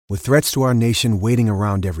With threats to our nation waiting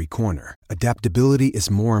around every corner, adaptability is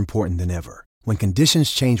more important than ever. When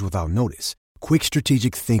conditions change without notice, quick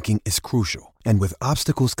strategic thinking is crucial. And with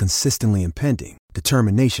obstacles consistently impending,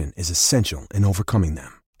 determination is essential in overcoming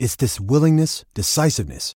them. It's this willingness,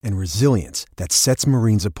 decisiveness, and resilience that sets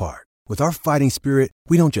Marines apart. With our fighting spirit,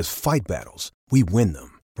 we don't just fight battles, we win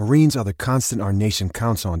them. Marines are the constant our nation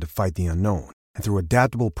counts on to fight the unknown. And through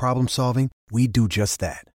adaptable problem solving, we do just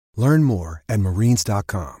that. Learn more at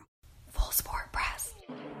marines.com. Full Sport Press.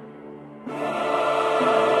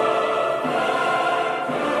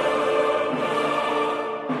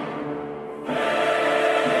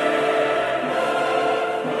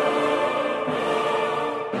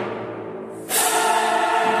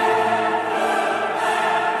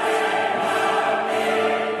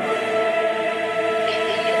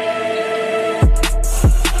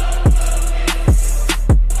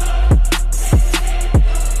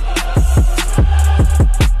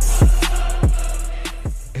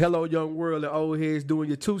 Hello, young world and old heads doing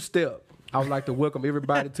your two-step. I would like to welcome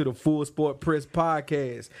everybody to the Full Sport Press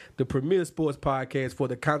podcast, the premier sports podcast for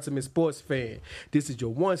the consummate sports fan. This is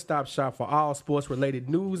your one-stop shop for all sports-related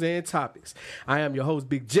news and topics. I am your host,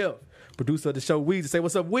 Big Jeff, producer of the show, Weezy. Say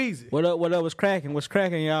what's up, Weezy. What up, what's cracking? What's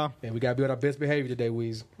cracking, y'all? And we got to be on our best behavior today,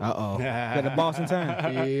 Weezy. Uh-oh. Got the boss in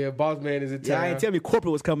town. Yeah, boss man is in town. Yeah, I ain't tell me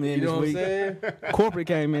corporate was coming in You know this what I'm week. saying? Corporate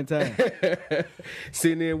came in town.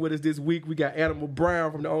 Sitting in with us this week, we got Animal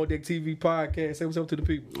Brown from the On Deck TV podcast. Say what's up to the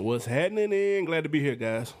people. What's happening in? Glad to be here,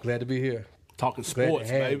 guys. Glad to be here. Talking Glad to sports,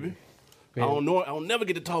 have baby. you. I don't know. I'll never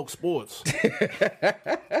get to talk sports.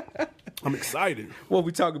 I'm excited. What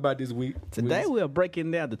we talking about this week? Today we are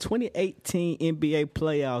breaking down the 2018 NBA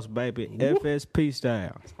playoffs, baby. FSP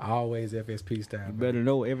style. Always FSP style. You better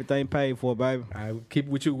know everything paid for, baby. All right, keep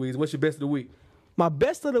it with you, Weezy. What's your best of the week? My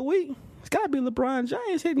best of the week, it's got to be LeBron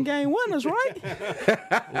James hitting game winners, right?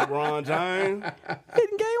 LeBron James.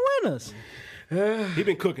 Hitting game winners. He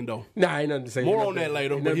been cooking, though. Nah, ain't nothing to say. More on that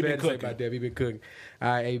later, Ain't but nothing he bad been to say cooking. about that. He been cooking. All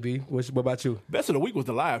right, AB, what about you? Best of the week was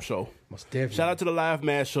the live show. Most definitely. Shout out to the live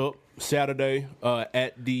mashup Saturday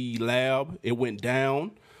at the lab. It went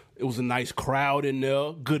down. It was a nice crowd in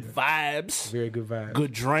there. Good vibes. Very good vibe.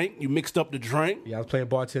 Good drink. You mixed up the drink. Yeah, I was playing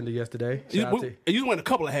bartender yesterday. You Shout out to- was wearing a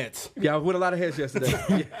couple of hats. Yeah, I was with a lot of heads yesterday.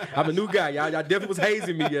 Yeah, I'm a new guy. Y'all definitely was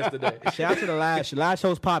hazing me yesterday. Shout out to the live show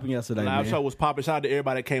was popping yesterday, Live man. show was popping. Shout out to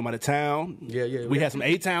everybody that came out of town. Yeah. We had some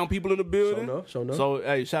A-Town people in the building. Sure enough. So,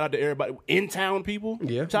 hey, shout out to everybody. In-town people.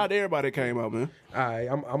 Yeah. Shout out to everybody that came out, man. All right,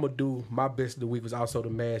 I'm going to do my best of the week was also the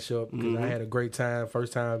mashup because I had a great time.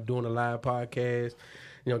 First time doing a live podcast.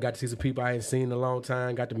 You know, got to see some people I hadn't seen in a long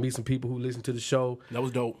time. Got to meet some people who listen to the show. That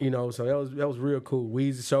was dope. You know, so that was real cool.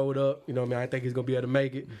 Weezy showed up. You know what I mean? I think he's going to be able to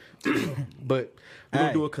make it. But we're going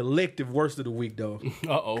to do a collective worst of the week, though.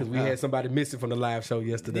 Uh-oh. Because we had somebody missing from the live show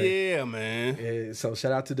yesterday. Yeah, man. Yeah, so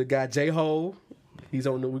shout out to the guy, J-Ho. He's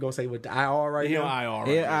on the, we're going to say, with the IR right He now. on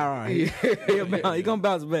IR. Yeah, all right. He gonna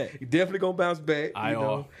bounce back. He definitely going to bounce back. IR. You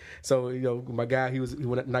know? So, you know, my guy, he not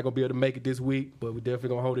going to be able to make it this week, but we're definitely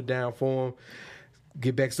going to hold it down for him.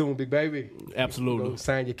 Get back soon, big baby. Absolutely. Go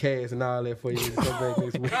sign your cast and all that for you. Come back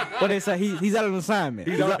next week. What they say? He's out on assignment.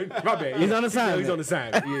 My bad. He's on assignment. He's on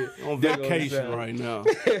assignment. Yeah. On Definitely vacation assignment. right now.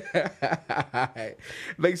 Alright.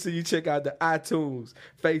 Make sure you check out the iTunes,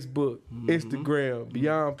 Facebook, Instagram,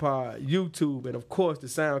 Beyond Pod, YouTube, and of course the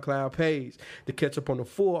SoundCloud page to catch up on the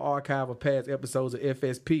full archive of past episodes of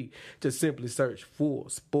FSP. Just simply search Full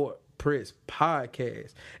Sport Press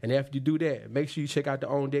Podcast. And after you do that, make sure you check out the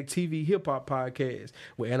On Deck TV Hip Hop Podcast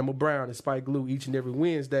with Animal Brown and Spike Lee each and every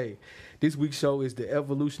Wednesday. This week's show is the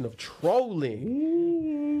evolution of trolling.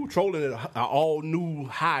 Ooh, trolling at an all-new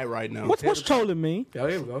high right now. What's trolling mean? Oh,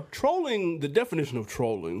 here we go. Trolling, the definition of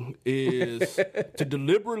trolling is to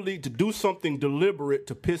do something deliberate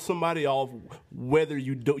to piss somebody off, whether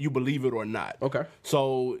you believe it or not. Okay.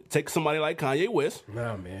 So take somebody like Kanye West.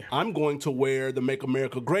 Nah, man. I'm going to wear the Make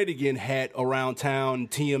America Great Again hat around town,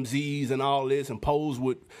 TMZs and all this, and pose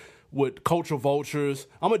with culture vultures.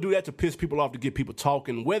 I'm going to do that to piss people off, to get people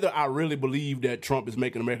talking, whether I really believe that Trump is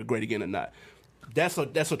making America great again or not. That's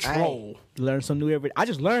a troll. Learn something new every day. I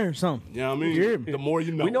just learned something. You know what I mean? You hear me? The more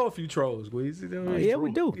you know. We know a few trolls, Weezy. Yeah,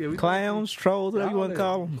 we do. Yeah, we Clowns, trolls, whatever you want to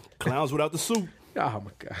call them. Clowns without the suit. Oh,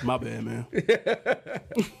 my God. My bad, man.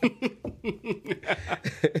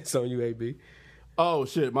 It's on you, AB. Oh,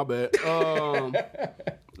 shit, my bad.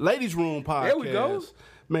 Ladies Room Podcast. There we go.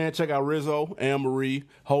 Man, check out Rizzo, Anne-Marie,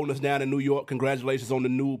 holding us down in New York. Congratulations on the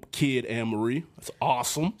new kid, Anne-Marie. That's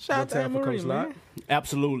awesome. Shout out to One time for Anne-Marie, Coach man. Locke.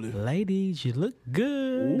 Absolutely. Ladies, you look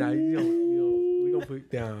good. Nah, we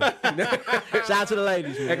down. Shout out to the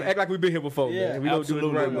ladies, man. Act like we've been here before, Yeah, man. We don't do it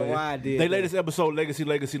absolutely, right, I don't know man. why I did. Their that. latest episode,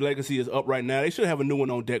 Legacy, is up right now. They should have a new one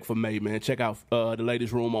on deck for May, man. Check out the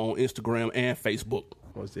Ladies Room on Instagram and Facebook.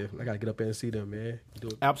 Most definitely. I gotta get up there and see them, man. Do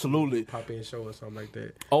a Absolutely. pop in show or something like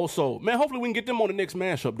that. Also, man, hopefully we can get them on the next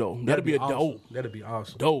mashup, though. That'd be a awesome. That'd be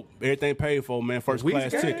awesome. dope. Everything paid for, man. First Weezy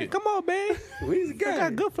class gang. ticket. Come on, man. Weezy I gang.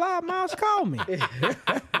 got good fly miles. Call me.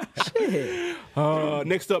 Shit.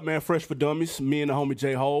 Next up, man, Fresh for Dummies. Me and the homie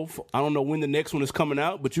J Hove. I don't know when the next one is coming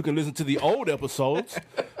out, but you can listen to the old episodes.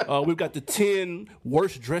 We've got the 10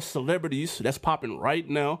 worst dressed celebrities. That's popping right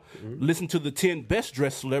now. Listen to the 10 best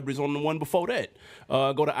dressed celebrities on the one before that.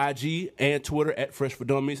 Go to IG and Twitter at Fresh for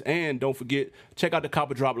Dummies. And don't forget, check out the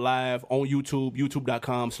Copper Drop Live on YouTube,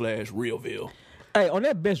 youtube.com/Realville. Hey, on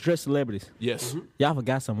that best dressed celebrities, Yes. y'all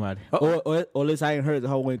forgot somebody. Or at least I ain't heard the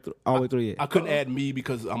whole way through, all the way through yet. I couldn't add me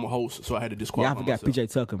because I'm a host, so I had to disqualify Y'all forgot myself.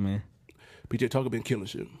 PJ Tucker, man. PJ Tucker been killing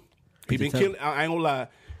shit. He been Tucker. killing. I ain't gonna lie.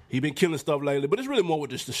 He been killing stuff lately, but it's really more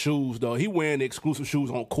with just the shoes, though. He wearing the exclusive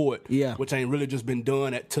shoes on court, Yeah. which ain't really just been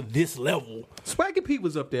done to this level. Swaggy P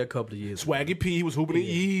was up there a couple of years ago. Swaggy P, he was hooping in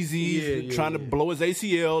Yeezys, Yeah, trying to blow his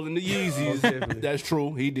ACL in the Yeezys. definitely. That's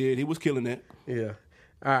true. He did. He was killing that. Yeah.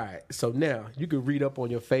 All right. So now you can read up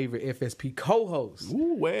on your favorite FSP co-host.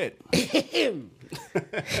 Ooh, wet. Hit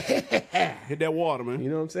that water, man. You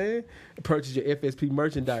know what I'm saying? Purchase your FSP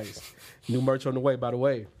merchandise. New merch on the way, by the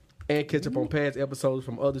way. And catch up on past episodes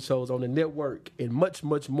from other shows on the network and much,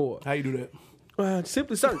 much more. How you do that?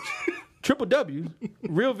 Simply search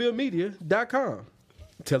www.realvillemedia.com.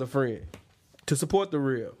 Tell a friend to support the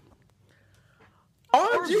real.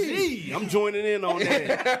 RG. I'm joining in on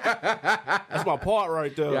that. That's my part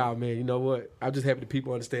right there. Yeah, man, you know what? I'm just happy that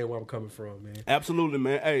people understand where I'm coming from, man. Absolutely,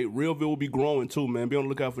 man. Hey, Realville will be growing too, man. Be on the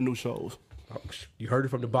lookout for new shows. You heard it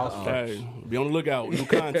from the boss. Hey, be on the lookout. New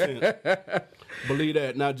content. Believe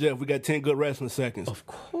that. Now, Jeff, we got 10 good wrestling seconds. Of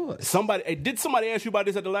course. Did somebody ask you about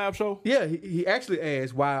this at the live show? Yeah, he actually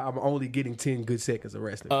asked why I'm only getting 10 good seconds of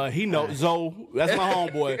wrestling. He knows. Zoe, that's my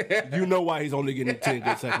homeboy. You know why he's only getting 10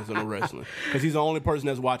 good seconds of the wrestling. Because he's the only person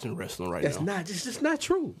that's watching wrestling right now. It's just not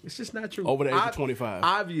true. It's just not true. Over the age of 25.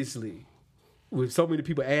 Obviously, with so many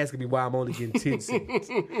people asking me why I'm only getting 10 seconds,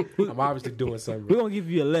 I'm obviously doing something We're right. going to give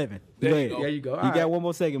you 11. There you Go go. There you go. You All got right. one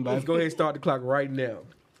more second, Let's baby. go ahead and start the clock right now.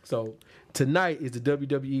 So tonight is the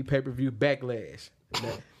WWE pay-per-view Backlash.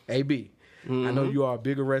 Now, AB, I know you are a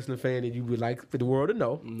bigger wrestling fan than you would like for the world to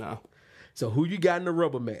know. No. So who you got in the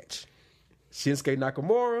rubber match? Shinsuke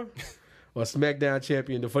Nakamura or SmackDown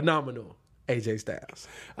champion, the phenomenal AJ Styles?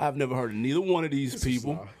 I've never heard of neither one of these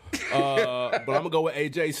people. But I'm going to go with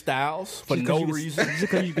AJ Styles for no reason. Just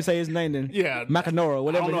because you can say his name, then Yeah. Macanora, I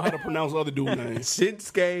whatever. don't know how to pronounce the other dude's name.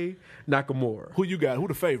 Shinsuke Nakamura. Who you got? Who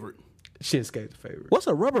the favorite? Shinsuke's the favorite. What's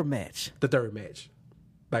a rubber match? The third match.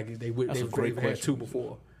 Like they That's a great had question. two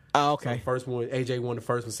before. Oh, okay. First one, AJ won the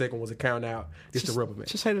first one. Second was a count out. It's the rubber match.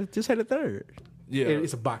 Just say the third. Yeah.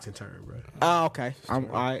 It's a boxing term, bro. Oh, okay. All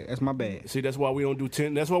right. That's my bad. See, that's why we don't do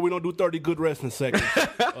 10. That's why we don't do 30 good wrestling seconds.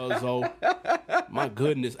 Zoe. My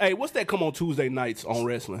goodness. Hey, what's that come on Tuesday nights on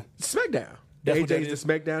wrestling? SmackDown. That's what that AJ's the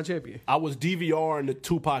SmackDown champion. I was DVRing the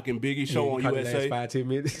Tupac and Biggie show on Probably USA. last 5-10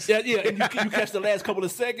 minutes. Yeah, and you catch the last couple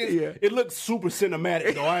of seconds. Yeah. It looks super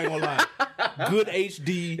cinematic, though. I ain't gonna lie. Good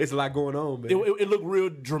HD. It's a lot going on, man. It looked real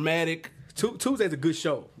dramatic. Tuesday's a good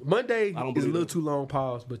show. Monday don't is a believe little it. too long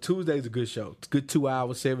pause, but Tuesday's a good show. It's good 2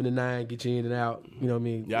 hours, 7 to 9, get you in and out. You know what I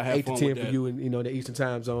mean? Yeah, I have 8 to fun 10 with for that. you in the Eastern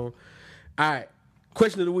time zone. All right.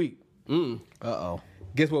 Question of the week. Uh-oh.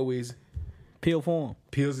 Guess what, Weezy? Pill form.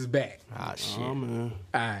 Pills is back. Ah, shit. Oh, man.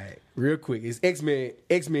 All right. Real quick. It's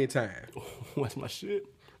X-Men time. What's my shit?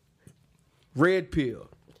 Red pill.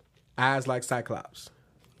 Eyes like Cyclops.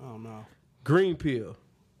 Oh, no. Green pill.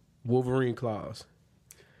 Wolverine claws.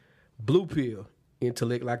 Blue pill.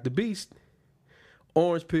 Intellect like the Beast.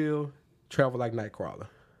 Orange pill. Travel like Nightcrawler.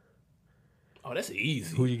 Oh, that's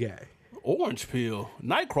easy. Who you got? Orange pill.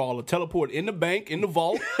 Nightcrawler. Teleport in the bank, in the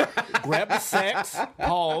vault. Grab the sacks.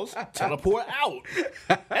 Pause. Teleport out.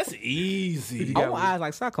 That's easy. I want eyes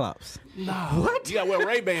like Cyclops. Nah. What? You got to wear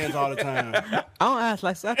Ray-Bans all the time. I don't eyes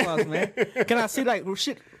like Cyclops, man. Can I see like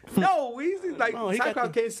shit? No, Weezy. Like, No, he got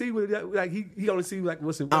Cyclops can't see with like he only see like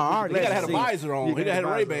what's in. already He got to Let's have a see. visor on. He got to have the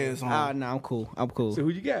Ray-Bans on. Ah, no, I'm cool. So who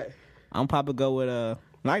you got? I'm probably go with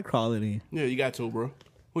Nightcrawler then. Yeah, you got to, bro.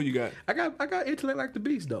 Who you got? I got intellect like the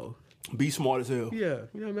Beast though. Be smart as hell. Yeah,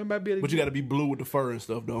 you know what I mean? I might be able to But you got to be blue with the fur and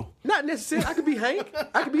stuff, though. not necessarily. I could be Hank.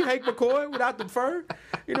 I could be Hank McCoy without the fur.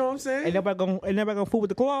 You know what I'm saying? Ain't nobody gonna fool with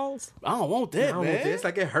the claws. I don't want I that, don't man. want that. It's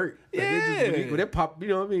like it hurt. Like, Yeah. when it pop, you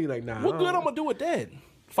know what I mean? Like, nah. What good I'm going to do with that?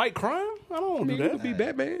 Fight crime? I don't want to do You that. could be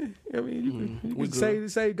Batman. I mean, you could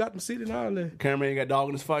say Gotham City and all that. Cameraman got dog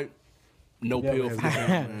in his fight. No pill for that,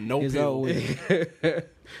 man. No It's pill. always-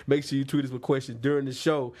 Make sure you tweet us with questions during the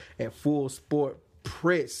show at Full Sport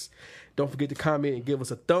Press. Don't forget to comment and give us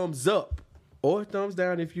a thumbs up or a thumbs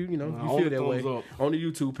down if you feel only that way. thumbs up. On the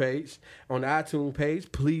YouTube page, on the iTunes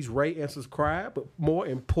page, please rate and subscribe. But more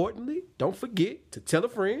importantly, don't forget to tell a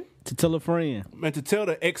friend. To tell a friend. Man, to tell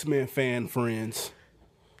the X-Men fan friends.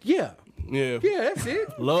 Yeah. Yeah. Yeah, that's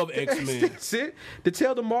it. Love X-Men. That's it. To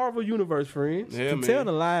tell the Marvel Universe friends. Yeah, To man. tell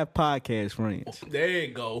the live podcast friends. There you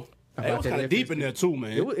go. It About was that kind of deep in FSP. there too,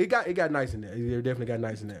 man. It got nice in there. It definitely got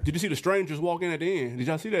nice in there. Did you see the strangers walk in at the end? Did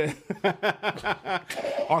y'all see that?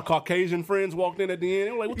 Our Caucasian friends walked in at the end.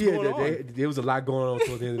 They were like, what's going on? There was a lot going on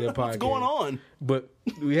towards the end of that podcast. What's going on? But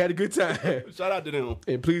we had a good time. Shout out to them.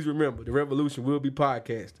 And please remember, the revolution will be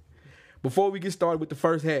podcasted. Before we get started with the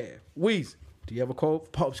first half, Weezy, do you have a poll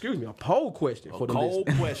question for the Cold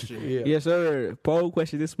listeners? question. Yeah. Yes, sir. Poll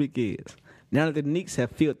question this week is: now that the Knicks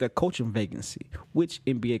have filled their coaching vacancy, which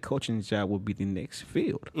NBA coaching job will be the next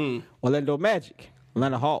filled? Orlando Magic,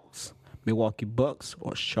 Atlanta Hawks, Milwaukee Bucks,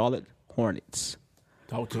 or Charlotte Hornets?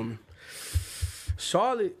 Talk to me.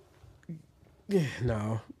 Charlotte,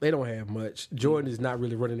 no, they don't have much. Jordan is not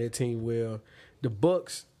really running their team well. The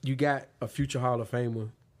Bucks, you got a future Hall of Famer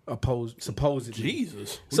supposedly.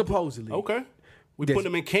 Jesus. Supposedly. Okay. We That's- put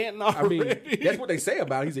him in Canton I already. mean, that's what they say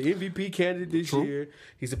about him. He's an MVP candidate this True. year.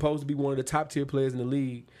 He's supposed to be one of the top tier players in the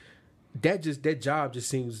league. That job just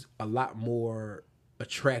seems a lot more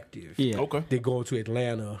attractive. Yeah. Okay. Than going to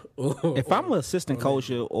Atlanta. If I'm an assistant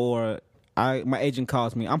coach or my agent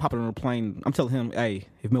calls me, I'm hopping on a plane. I'm telling him, hey,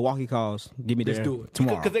 if Milwaukee calls, give me Let's there do it.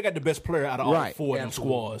 tomorrow. Because they got the best player out of all Right. four of them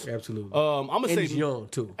squads. Absolutely. I'm gonna And say he's young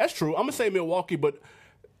too. That's true. I'm gonna say Milwaukee, but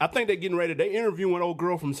I think they're getting ready. They interviewing an old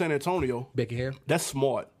girl from San Antonio. Becky Ham. That's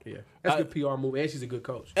smart. Yeah. That's a good PR move, and she's a good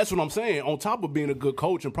coach. That's what I'm saying. On top of being a good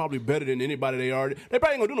coach and probably better than anybody they probably ain't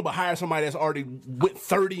gonna do nothing but hire somebody that's already went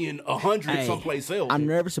 30 and 100 Hey, someplace else. I'm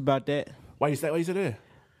nervous about that. Why you say that?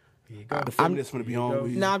 The feminist's gonna be on. go.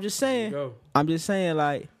 with you. No, I'm just saying. go. I'm just saying,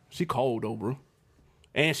 like, She cold though, bro.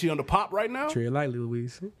 And she on the pop right now. Tread lightly,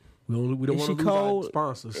 Louise. We don't is want she to lose cold? our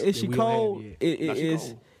sponsors. Is she that we don't have cold? yet. It Nah, she is.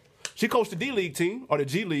 cold. She coached the D League team or the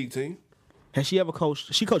G League team. Has she ever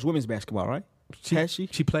coached? She coached women's basketball, right? Has she?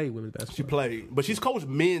 She played women's basketball. She played, but she's coached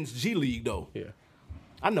men's G League though. Yeah.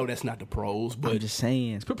 I know that's not the pros, but I'm just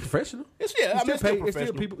saying. It's pretty professional. It's still professional.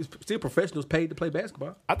 It's still professionals paid to play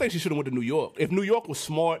basketball. I think she should have went to New York. If New York was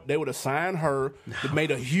smart, they would have signed her,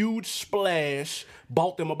 made a huge splash,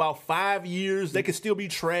 bought them about 5 years. They could still be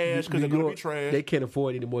trash because they're going to be trash. They can't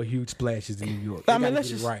afford any more huge splashes in New York. I They mean, gotta let's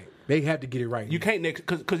get just- it right. They have to get it right. You can't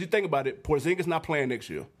because you think about it, Porzingis not playing next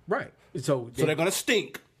year, right. So so they're going to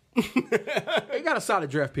stink. they got a solid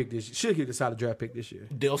draft pick this year. Should get a solid draft pick this year.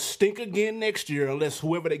 They'll stink again next year unless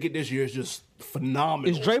whoever they get this year is just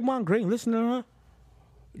phenomenal. Is Draymond Green listening to her?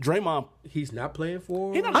 Draymond, He's not playing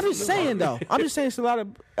for. He not I'm just saying though. I'm just saying it's a lot of.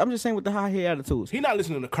 I'm just saying with the high head attitudes. he not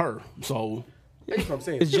listening to Kerr, so That's what I'm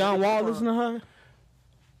saying. Is John Wall listening to her?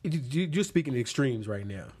 You're speaking the extremes right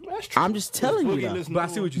now. that's true. I'm just telling you Boogie though. listening But I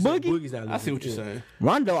to see him. what you're saying. Boogie? Boogie's not listening. I see what you're saying.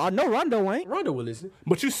 Rondo, I know Rondo ain't. Rondo will listen.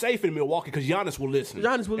 But you're safe in Milwaukee because Giannis will listen.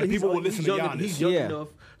 Giannis will. And people will he's listen to young, Giannis. He's young Yeah. enough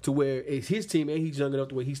to where it's his team, and he's young enough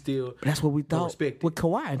to where he's still. That's what we thought respect with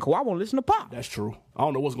Kawhi, and Kawhi won't listen to Pop. That's true. I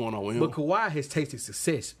don't know what's going on with him. But Kawhi has tasted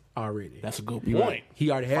success already. That's a good point. He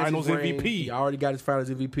already has Finals his ring. MVP. He already got his Finals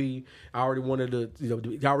MVP. Already one of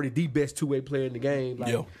the, already the best two-way player in the game.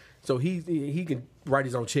 Like, Yeah. So he can write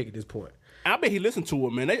his own check at this point. I bet he listened to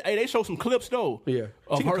her, man. They showed some clips though. Yeah.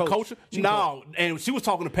 Of She can her coach. coaching. She can No, and she was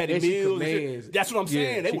talking to Patty And she Mills. and commands. shit. That's what I'm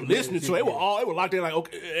saying. Yeah, They she were listening commands. to it. They were locked in like,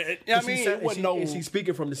 okay. You know what I mean? It wasn't no. And she's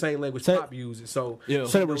speaking from the same language So- Pop uses. So Yeah. So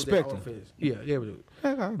they she knows respect that her. offense. Yeah,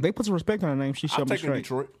 yeah. They put some respect on her name. She I'm showed me taking straight.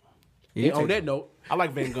 Detroit. And on that note, I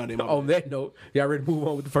like Van Gundy. on that note, y'all ready to move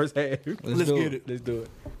on with the first half? Let's do get it. it. Let's do it.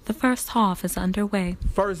 The first half is underway.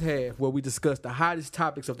 First half, where we discuss the hottest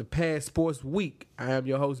topics of the past sports week. I am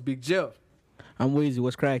your host, Big Jeff. I'm Weezy.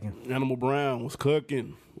 What's cracking? Animal Brown was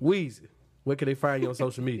cooking. Weezy, where can they find you on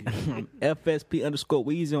social media?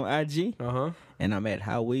 FSP_Weezy on IG. Uh-huh. And I'm at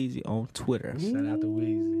How Weezy on Twitter. Shout out to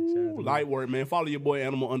Weezy. Shout out to Light work, man. Follow your boy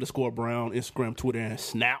Animal_Brown, Instagram, Twitter, and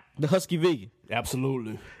Snap. The Husky Vegan.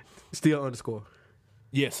 Absolutely. Still underscore.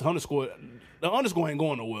 Yes, underscore. The underscore ain't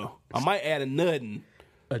going nowhere. I might add a nothing.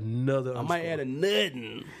 Another I might add a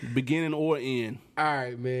nothing, beginning or end. All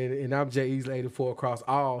right, man. And I'm Jay Easley 84 across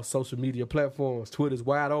all social media platforms. Twitter's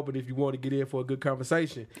wide open if you want to get in for a good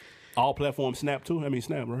conversation. All platforms Snap too. I mean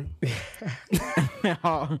Snap, right?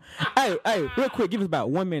 Hey, real quick, give us about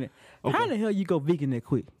 1 minute. Okay. How the hell you go vegan that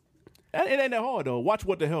quick? It ain't that hard though. Watch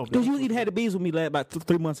What the Hell. Because you was eating Hattie B's with me about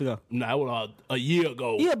 3 months ago. Nah, it was a year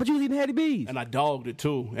ago. Yeah, but you was eating Hattie B's. And I dogged it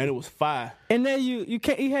too, and it was fire. And now you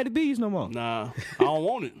can't eat Hattie B's no more. Nah, I don't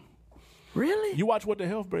want it. Really? You watch What the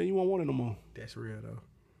Hell, bro. You won't want it no more. That's real though.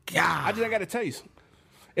 God. I just ain't got a taste.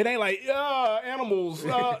 It ain't like animals.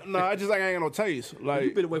 I just like I ain't got no taste. Like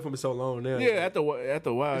You've been away from it so long now. yeah, after a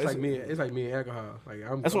while, It's like me and alcohol. Like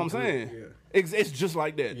that's what I'm saying. Yeah. It's just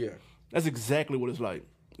like that. Yeah. That's exactly what it's like.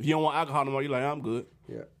 If you don't want alcohol no more, you're like, I'm good.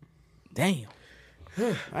 Yeah. Damn.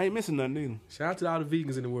 I ain't missing nothing either. Shout out to all the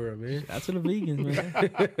vegans in the world, man. That's to the vegans,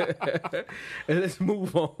 man. And let's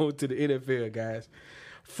move on to the NFL, guys.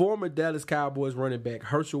 Former Dallas Cowboys running back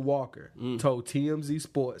Herschel Walker told TMZ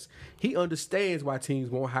Sports he understands why teams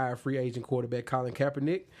won't hire free agent quarterback Colin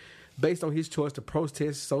Kaepernick based on his choice to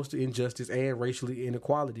protest social injustice and racial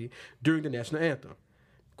inequality during the national anthem.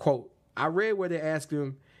 Quote, I read where they asked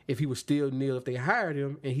him if he would still kneel if they hired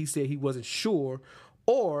him, and he said he wasn't sure,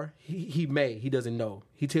 or he may. He doesn't know.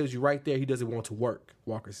 He tells you right there he doesn't want to work,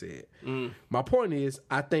 Walker said. My point is,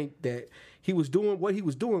 I think that what he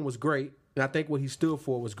was doing was great, and I think what he stood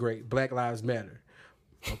for was great. Black Lives Matter.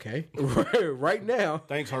 Okay. Right now.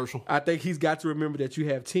 Thanks, Herschel. I think he's got to remember that you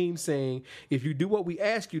have teams saying, if you do what we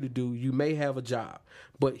ask you to do, you may have a job.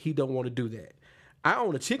 But he don't want to do that. I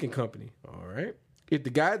own a chicken company, all right? If the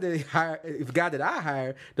guy that I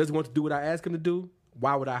hire doesn't want to do what I ask him to do,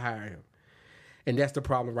 why would I hire him? And that's the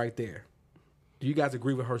problem right there. Do you guys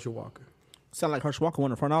agree with Herschel Walker? Sound like Herschel Walker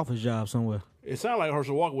won a front office job somewhere. It sounded like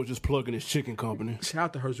Herschel Walker was just plugging his chicken company. Shout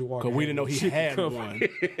out to Herschel Walker. Because we didn't know he had one.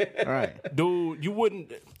 All right. Dude, you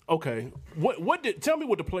wouldn't. Okay. Tell me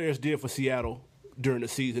what the players did for Seattle during the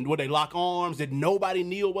season. Would they lock arms? Did nobody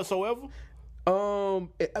kneel whatsoever? I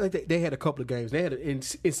think they had a couple of games. They had in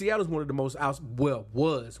Seattle's one of the most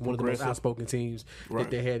was one of the most outspoken teams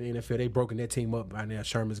that they had in the NFL. They broken that team up by now.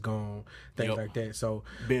 Sherman's gone, things like that. So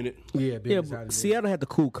Bennett, but Seattle had the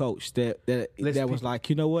cool coach that was like,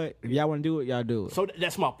 you know what, if y'all want to do it, y'all do it. So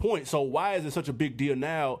that's my point. So why is it such a big deal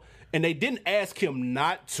now? And they didn't ask him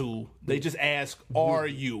not to. They just asked, "Are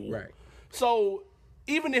you?" Right. So.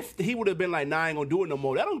 Even if he would have been like, nah, I ain't gonna do it no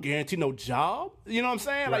more, that don't guarantee no job. You know what I'm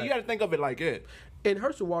saying? Like, you got to think of it like that. And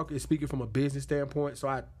Herschel Walker is speaking from a business standpoint, so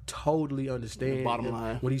I totally understand Bottom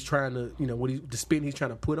line. what he's trying to, the spin he's trying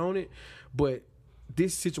to put on it. But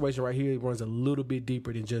this situation right here runs a little bit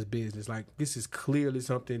deeper than just business. Like, this is clearly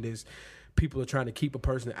something that's people are trying to keep a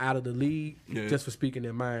person out of the league just for speaking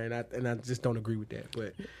their mind, and I just don't agree with that.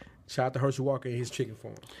 But shout out to Herschel Walker and his chicken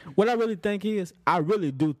farm. What I really think is, I really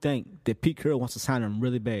do think that Pete Carroll wants to sign him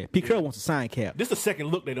really bad. Pete Carroll wants to sign Cap. This is the second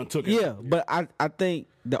look they done took. Yeah, but I think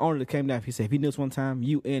the owner that came down, he said, if he kneels one time,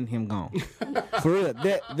 you and him gone. For real,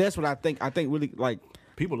 that's what I think. I think really, like,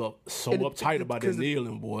 people are so uptight about their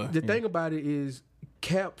kneeling, boy. The thing about it is,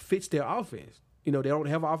 Cap fits their offense. They don't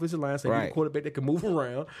have an offensive line, so they need a quarterback that can move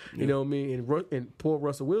around. You know what I mean? And poor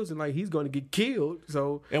Russell Wilson, like, he's going to get killed.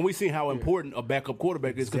 So, and we see how important a backup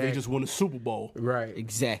quarterback is because they just won a Super Bowl. Right.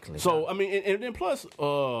 Exactly. So, I mean, and then plus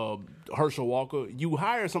Herschel Walker, you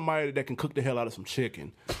hire somebody that can cook the hell out of some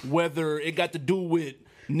chicken. Whether it got to do with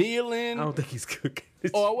kneeling. I don't think he's cooking.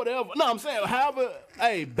 Or whatever. No, I'm saying, however,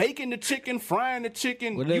 baking the chicken, frying the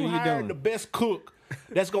chicken, whatever you hiring the best cook.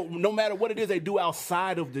 That's no matter what it is they do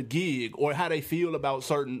outside of the gig or how they feel about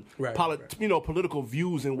certain political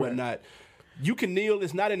views and whatnot. You can kneel.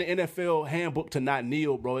 It's not in the NFL handbook to not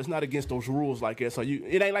kneel, bro. It's not against those rules like that. So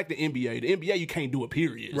it ain't like the NBA. The NBA you can't do it.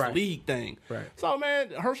 Period. It's a league thing. Right. So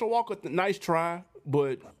man, Herschel Walker, nice try,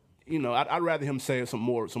 but I'd rather him say some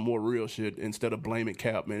more real shit instead of blaming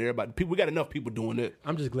Cap. Man, we got enough people doing it.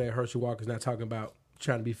 I'm just glad Herschel Walker's not talking about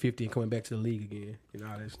trying to be 50 and coming back to the league again.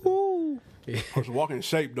 All that stuff. Yeah. Herschel Walker in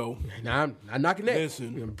shape though. Nah, I'm not knocking that.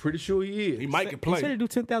 Listen, I'm pretty sure he is. He might can play. He said he do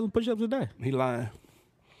 10,000 push-ups a day. He lying.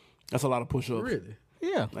 That's a lot of push-ups. Really?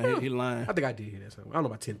 Yeah. He lying. I think I did hear that. I don't know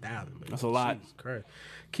about 10,000. That's a lot. Jesus Christ.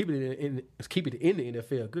 Keep it in the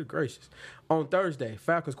NFL. Good gracious. On Thursday,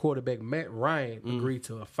 Falcons quarterback Matt Ryan agreed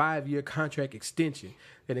to a 5-year contract extension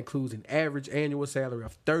that includes an average annual salary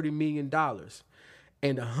of $30 million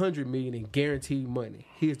and $100 million in guaranteed money.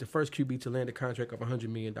 He is the first QB to land a contract of $100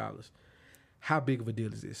 million. How big of a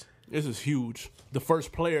deal is this? This is huge. The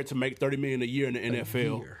first player to make $30 million a year in the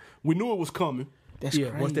NFL. We knew it was coming. That's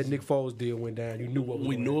crazy. Once that Nick Foles deal went down, you knew what was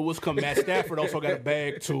We knew it was coming. Matt Stafford also got a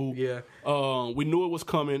bag too. Yeah. We knew it was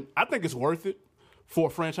coming. I think it's worth it for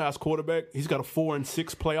a franchise quarterback. He's got a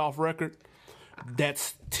 4-6 playoff record.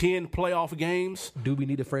 That's 10 playoff games. Do we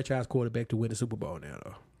need a franchise quarterback to win the Super Bowl now,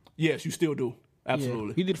 though? Yes, you still do.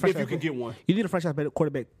 Absolutely. Yeah. If you can get one. You need a franchise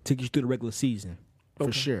quarterback to get you through the regular season.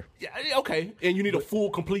 for sure. Yeah, okay. And you need a full,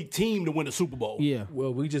 complete team to win the Super Bowl. Yeah.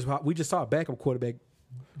 Well, we just saw a backup quarterback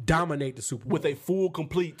dominate the Super Bowl With a full,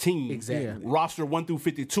 complete team. Exactly. Yeah. Roster 1 through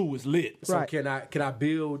 52 is lit. So Right. can I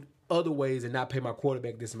build other ways and not pay my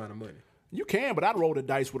quarterback this amount of money? You can, but I'd roll the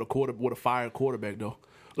dice with a fired quarterback though,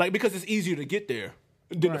 like because it's easier to get there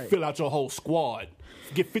than to Right. fill out your whole squad.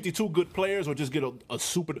 Get 52 good players or just get a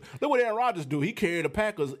super. Look what Aaron Rodgers do. He carried the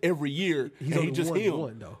Packers every year. He's and only he just won him.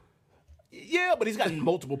 one though. Yeah, but he's got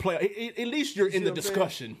multiple players. At least you're in the what I'm saying?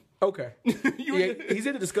 discussion. Okay. Yeah, he's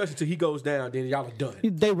in the discussion till he goes down. Then y'all are done.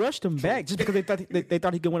 They rushed him back just because they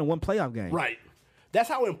thought he could win one playoff game. Right. That's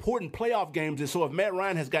how important playoff games is. So if Matt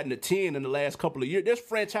Ryan has gotten to 10 in the last couple of years, there's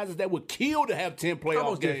franchises that would kill to have 10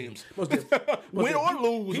 playoff games. Win or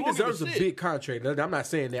lose. He deserves a big contract. I'm not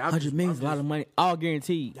saying that. $100 million is a lot of money, all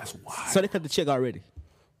guaranteed. That's wild. So they cut the check already.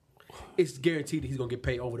 It's guaranteed that he's gonna get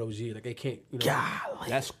paid over those years. Like they can't. You know, God,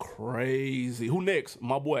 That's crazy. Who next?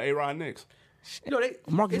 My boy A-Rod next. You know,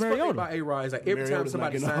 Marcus it's funny Mariota. about A-Rod is like every time Mariota's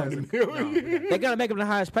somebody not signs, getting $100 they gotta make him the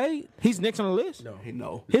highest paid. He's next on the list. no, He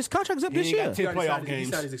know. His contract's up He this ain't got year. 10 he already playoff signed his- games.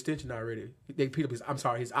 He signed his extension already. They picked up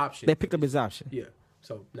his option. They picked up his option. Yeah.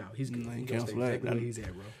 So now he's good. Nah, He he gonna cancel stay that. exactly where he's at,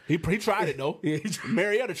 bro. He tried it though. Yeah, he tried-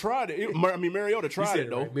 Mariota tried it. Mariota He tried said it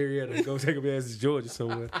though. right. Marietta, go take a ass to Georgia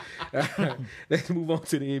somewhere. Let's move on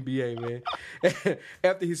to the NBA, man.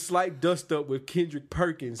 After his slight dust up with Kendrick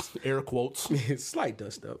Perkins, Air quotes. his slight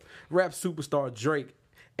dust up, rap superstar Drake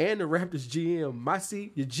and the Raptors GM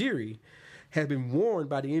Masai Ujiri have been warned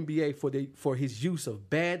by the NBA for his use of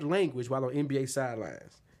bad language while on NBA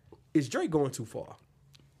sidelines. Is Drake going too far?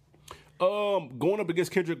 Going up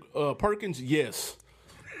against Kendrick Perkins, yes.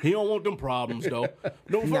 He don't want them problems though.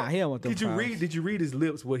 No, Nah, he don't want them problems. Did you read his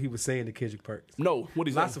lips what he was saying to Kendrick Perkins? no. What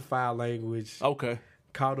is Lots that? of foul language. Okay.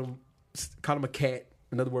 Called him a cat.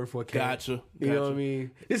 Another word for a cat. Gotcha. You know what I Gotcha.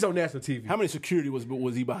 mean? This is on national TV. How many security was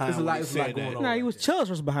he behind? There's a when lot- he there's a lot said going that? on. Nah, he was Chubbs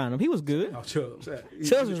was behind him. He was good. Oh, Chubbs.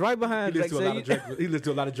 Chubbs was right behind He Drake. listens to a lot of So Drake. He listens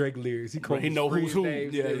to a lot of Drake lyrics. He know who's who.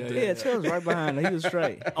 Yeah. yeah, Chubbs was right behind him. He was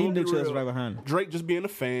straight. He I'ma knew be Chubbs was real. right behind him. Drake just being a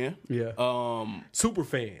fan. Yeah. Super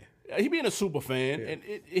fan. He being a super fan, and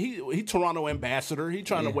he Toronto ambassador. He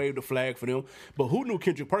trying to wave the flag for them. But who knew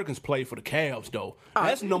Kendrick Perkins played for the Cavs though?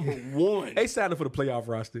 That's number one. They signed him for the playoff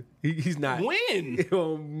roster. He's not. When? A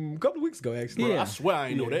couple of weeks ago, actually. Yeah. I swear I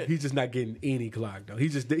ain't know that. He's just not getting any clock though.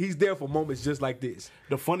 He's there for moments just like this.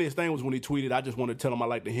 The funniest thing was when he tweeted, "I just want to tell him I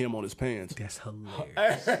like the hem on his pants." That's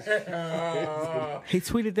hilarious. He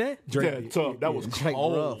tweeted that? Yeah, tough. That was Drake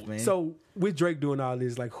cold. rough, man. So with Drake doing all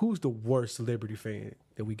this, like, who's the worst celebrity fan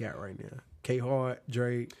that we got right now? K Hart,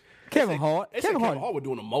 Drake. Kevin Hart. They said Kevin Kevin Hart. Hart was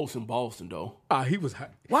doing the most in Boston though. He was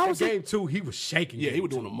hot. Why In was he- game 2? He was shaking. Yeah, game he was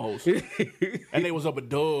 2. doing the most, and they was up a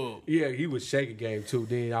dub. Yeah, he was shaking game 2.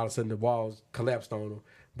 Then all of a sudden the walls collapsed on him.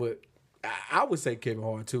 But I would say Kevin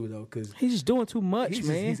Hart too though, because He's just doing too much,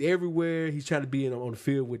 man. he's everywhere. He's trying to be on the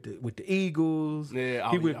field with the Eagles. Yeah,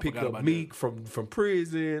 he oh, went yeah, and I picked forgot up about Meek from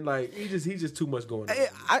prison. Like he's just too much going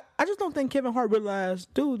on. I just don't think Kevin Hart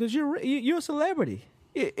realized, dude, that you're a celebrity.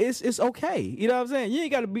 It's okay. You know what I'm saying? You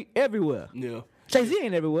ain't got to be everywhere. Yeah, Jay-Z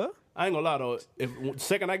ain't everywhere. I ain't gonna lie though. If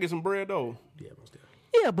second I get some bread though, Yeah, most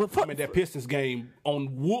definitely. Yeah, but I mean that Pistons game on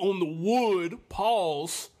the wood.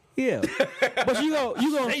 Pause. yeah, but you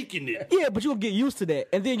gonna Taking it. yeah, but you gonna get used to that,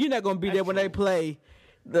 and then you're not gonna be there when they play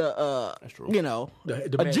the That's true. you know The a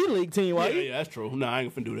G Magic. League team, Yeah, right? yeah, that's true. No, I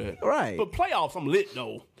ain't finna do that. Right. But playoffs, I'm lit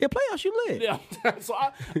though. Yeah, playoffs you lit. Yeah. So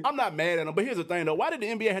I'm not mad at them. But here's the thing though. Why did the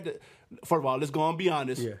NBA have to? First of all, let's go and be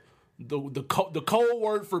honest. Yeah. The code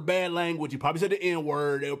word for bad language, you probably said the N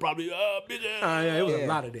word. They were probably bitch. Yeah, it was Yeah. a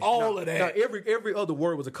lot of that. All of that. Now, every other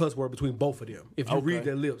word was a cuss word between both of them. If you Okay. read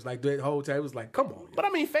their lips, like that whole time, it was like, come on. But I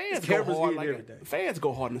mean, fans It's go cameras hard. in Like and everything. fans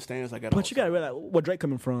go hard in the stands like that. But you gotta realize where Drake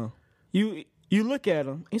coming from. You look at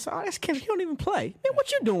him and you say, "Oh, that's Kendrick. He don't even play. Man, what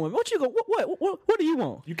you doing? What you go? What do you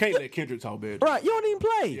want? You can't let Kendrick talk bad. Right? You don't even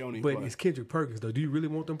play. He don't even But play. it's Kendrick Perkins though. Do you really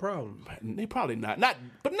want them problems? They probably not.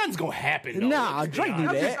 But nothing's gonna happen. Though. Nah, Let's be Drake do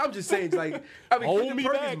honest. that. I'm just saying, like, I mean, Hold Kendrick me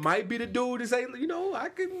Perkins back. might be the dude to say, I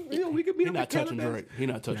can, we can be. He not touching Drake. He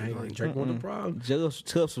not touching Drake. Drake want them problems.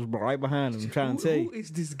 Tubbs was right behind him. I'm trying to tell Who you. is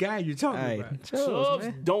this guy you're talking Hey, about? Tubbs, Chubbs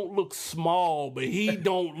man. don't look small, but he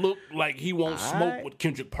don't look like he won't smoke Alright. with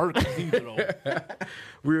Kendrick Perkins either. Though.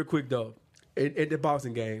 Real quick though, at the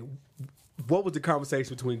Boston game, what was the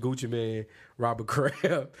conversation between Gucci Man, Robert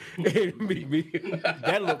Kraft, and me?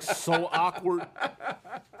 That looks so awkward.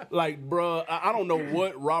 Like, bruh, I don't know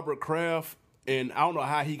what Robert Kraft and I don't know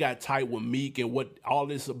how he got tight with Meek and what all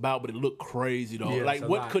this about, but it looked crazy though. Yeah, like, it's a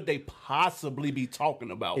what lot. could they possibly be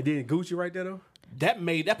talking about? And then Gucci right there though. That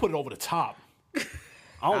put it over the top.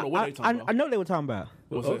 I don't know what they talking I about. know they were talking about.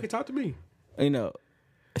 What's Okay, that? talk to me. You know,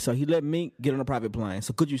 So he let me get on a private plane.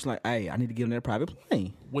 So Gucci's like, hey, I need to get on that private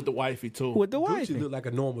plane. With the wifey, too. With the Gucci wifey. looked like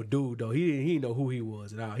a normal dude though. He didn't know who he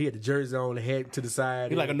was at all. He had the jersey on, the hat to the side.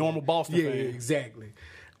 He like a normal Boston yeah, fan. Yeah, exactly.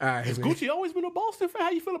 All right, Has man. Gucci always been a Boston fan? How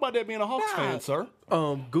you feel about that being a Hawks fan, sir?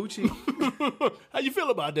 Gucci. How you feel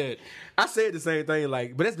about that? I said the same thing,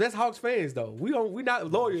 like, but that's Hawks fans though. We not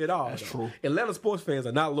loyal at all. That's though. true. Atlanta sports fans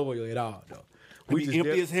are not loyal at all though. We just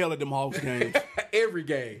empty as hell at them Hawks games. Every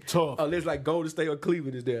game. Tough. Unless like Golden State or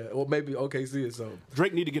Cleveland is there, or maybe OKC or something.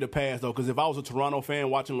 Drake need to get a pass though, because if I was a Toronto fan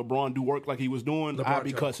watching LeBron do work like he was doing, I'd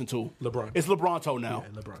be cussing too. It's LeBronto now.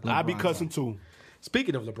 Yeah, LeBron. I'd be cussing too.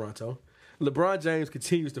 Speaking of LeBron James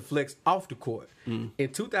continues to flex off the court. In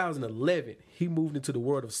 2011, he moved into the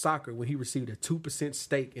world of soccer when he received a 2%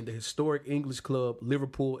 stake in the historic English club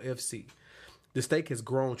Liverpool FC. The stake has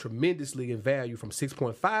grown tremendously in value from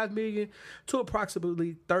 $6.5 million to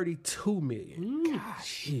approximately $32 million.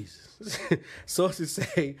 Gosh, Jesus. Sources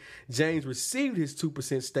say James received his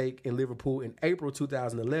 2% stake in Liverpool in April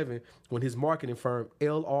 2011 when his marketing firm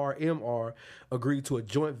LRMR agreed to a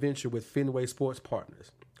joint venture with Fenway Sports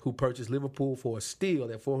Partners, who purchased Liverpool for a steal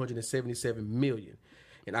at $477 million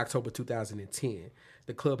in October 2010.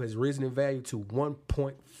 The club has risen in value to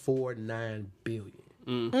 $1.49 billion.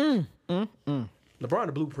 LeBron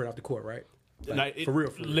the blueprint off the court, right? For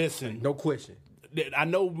real. Listen. Like, no question. I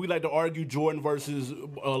know we like to argue Jordan versus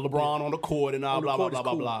LeBron on the court and all blah, blah, blah,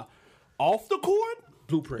 blah, blah. Off the court?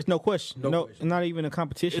 Blueprint. It's no question. No, not even a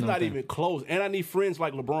competition. It's not even close. And I need friends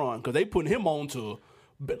like LeBron because they putting him on to...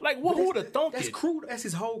 But like, who would have thunk That's it? crew. That's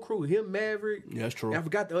his whole crew. Him, Maverick. Yeah, that's true. I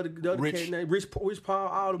forgot the other Rich. cat name. Rich Paul,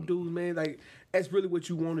 all them dudes, man. Like, that's really what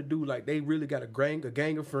you want to do. Like, they really got a gang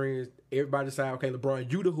of friends. Everybody decide, okay,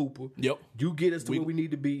 LeBron, you the hooper. Yep. You get us to where we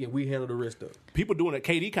need to be, and we handle the rest of it. People doing it.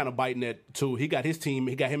 KD kind of biting that, too. He got his team.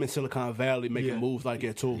 He got him in Silicon Valley making moves like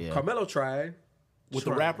that, too. Yeah. Carmelo tried. With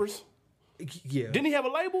the rappers? Yeah. Didn't he have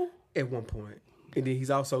a label? At one point. And then he's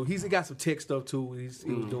got some tech stuff too. He was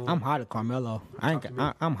doing. I'm hot at Carmelo.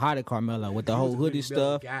 I'm hot at Carmelo with the whole hoodie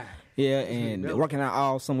stuff. Guy. Yeah, and working out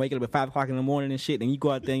awesome, waking up at 5 o'clock in the morning and shit. And you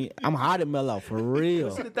go out there, and I'm hot at Melo for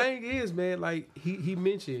real. See, the thing is, man, like he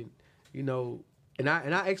mentioned, you know, and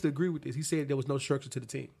I actually agree with this. He said there was no structure to the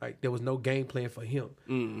team. Like there was no game plan for him.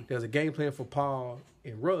 There was a game plan for Paul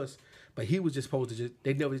and Russ, but he was just supposed to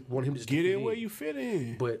they never wanted him to just get in where you fit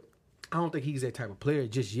in. But I don't think he's that type of player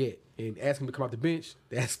just yet. And ask him to come out the bench,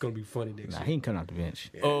 that's going to be funny next year. He ain't coming out the bench.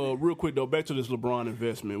 Yeah. Real quick, though, back to this LeBron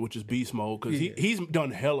investment, which is beast mode, because he's done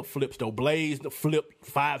hella flips, though. Blaze the flip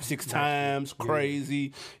 5-6 times,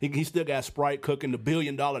 crazy. He still got Sprite cooking the $1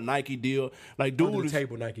 billion Nike deal. Like, dude, under the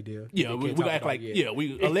table Nike deal. Yeah, we act like,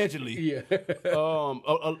 we allegedly. Yeah.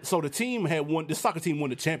 So the team the soccer team won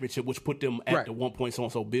the championship, which put them at the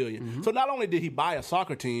 1.so billion. Mm-hmm. So not only did he buy a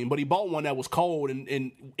soccer team, but he bought one that was cold and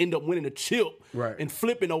ended up winning a chip and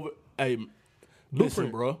flipping over. Hey, listen,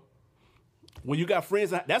 bro. When you got friends,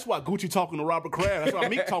 that's why Gucci talking to Robert Kraft. That's why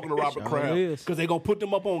Meek talking to Robert Kraft. Because they're going to put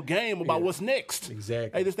them up on game about what's next.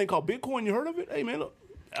 Exactly. Hey, this thing called Bitcoin, you heard of it? Hey, man, look.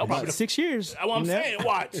 About 6 years. That's what I'm saying.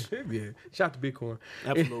 Watch. Yeah. Shout out to Bitcoin.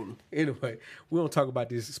 Absolutely. Anyway, we don't talk about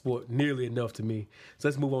this sport nearly enough to me. So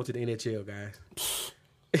let's move on to the NHL, guys.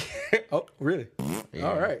 Oh, really? Yeah.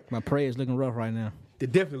 All right. My prayer's looking rough right now. They're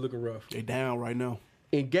definitely looking rough. They down right now.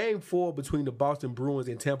 In Game 4 between the Boston Bruins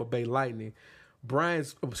and Tampa Bay Lightning,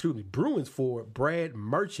 Bruins forward Brad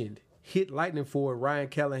Marchand hit Lightning forward Ryan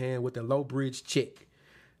Callahan with a low bridge check.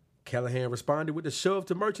 Callahan responded with a shove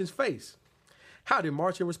to Marchand's face. How did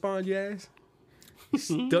Marchand respond, you ask? He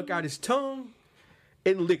stuck out his tongue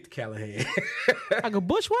and licked Callahan. Like a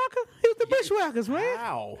bushwhacker? He was the bushwhackers, man.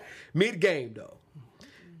 Wow. Mid-game, though.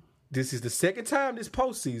 This is the second time this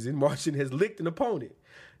postseason Marchand has licked an opponent,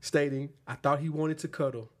 stating, I thought he wanted to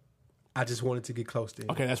cuddle. I just wanted to get close to him.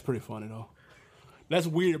 Okay, that's pretty funny, though. That's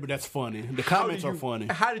weird, but that's funny. The comments are funny.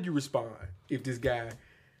 How did you respond if this guy,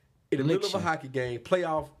 in the middle of a hockey game,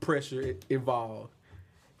 playoff pressure involved,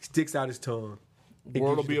 sticks out his tongue? The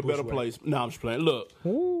world will be a better place. No, I'm just playing. Look.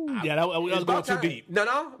 Yeah, that was going too deep.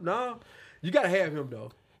 No. You got to have him,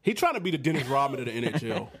 though. He trying to be the Dennis Rodman of the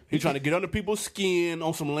NHL. He trying to get under people's skin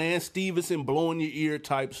on some Lance Stevenson blowing your ear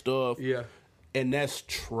type stuff. Yeah. And that's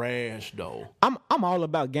trash, though. I'm all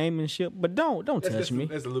about gamemanship, but don't touch me.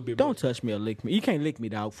 That's a little bit don't more. touch me or lick me. You can't lick me,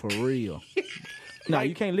 dog, for real. No, Like,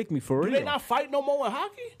 you can't lick me for do real. they not fight no more in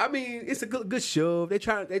hockey? I mean, it's a good shove.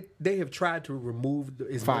 They have tried to remove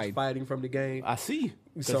as much fighting from the game. I see.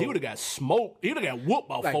 Because So- he would have got smoked. He would have got whooped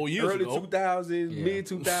about Like 4 years early ago. 2000s, mid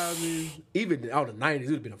 2000s, even out of the 90s, it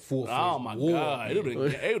would have been a full Oh my God!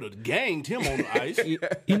 They would have ganged him on the ice.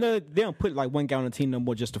 You know, they don't put like one guy on the team no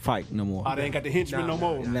more just to fight no more. Oh, they ain't got the henchmen no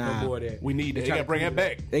more. Nah. No more of that. We need that. They try got to bring that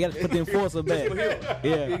back. They got to put the enforcer back. For him.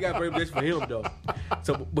 Yeah. You got to bring this for him though.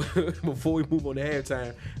 So before we move on to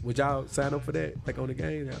halftime, would y'all sign up for that? Like on the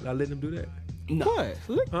game, I let them do that. No. What?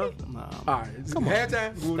 Lick Huh? me? Nah. All right, come on.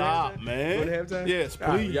 Halftime. Move to Stop, halftime? man. Go to halftime. Yes, All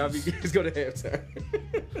right, please. y'all let's go to halftime.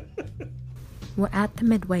 We're at the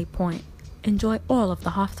midway point. Enjoy all of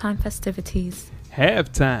the halftime festivities.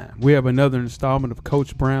 Halftime, we have another installment of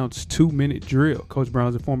Coach Brown's 2-minute drill. Coach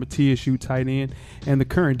Brown's a former TSU tight end and the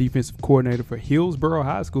current defensive coordinator for Hillsborough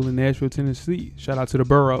High School in Nashville, Tennessee. Shout out to the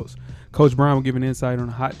Burrows. Coach Brown will give an insight on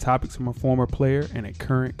hot topics from a former player and a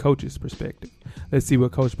current coach's perspective. Let's see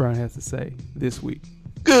what Coach Brown has to say this week.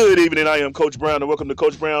 Good evening. I am Coach Brown, and welcome to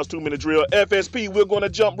Coach Brown's 2-minute drill. FSP, we're going to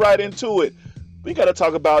jump right into it. We got to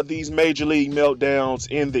talk about these major league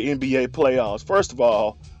meltdowns in the NBA playoffs. First of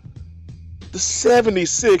all, the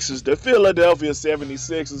 76ers, the Philadelphia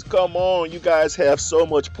 76ers, come on. You guys have so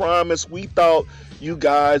much promise. We thought you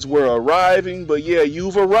guys were arriving, but yeah,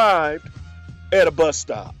 you've arrived at a bus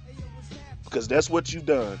stop because that's what you've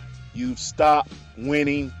done. You've stopped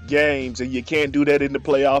winning games, and you can't do that in the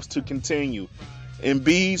playoffs to continue.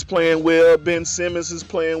 Embiid's playing well. Ben Simmons is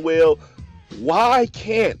playing well. Why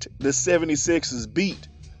can't the 76ers beat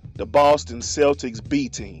the Boston Celtics B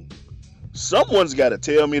team? Someone's got to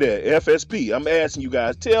tell me that. FSP, I'm asking you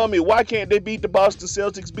guys. Tell me, why can't they beat the Boston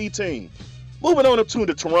Celtics B team? Moving on to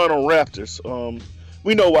the Toronto Raptors.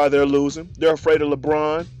 We know why they're losing. They're afraid of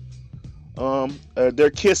LeBron. They're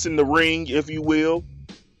kissing the ring, if you will.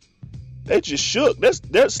 They just shook.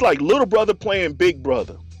 That's like little brother playing big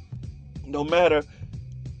brother. No matter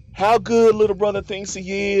how good little brother thinks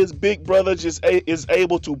he is, big brother just is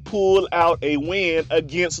able to pull out a win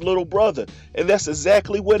against little brother. And that's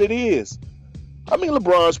exactly what it is. I mean,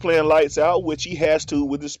 LeBron's playing lights out, which he has to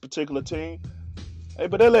with this particular team. Hey,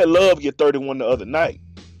 but they let Love get 31 the other night.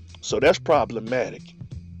 So that's problematic.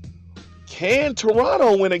 Can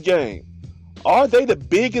Toronto win a game? Are they the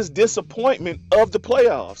biggest disappointment of the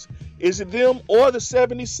playoffs? Is it them or the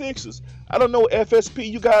 76ers? I don't know, FSP.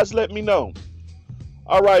 You guys let me know.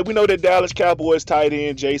 All right, we know that Dallas Cowboys tight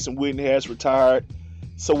end Jason Witten has retired.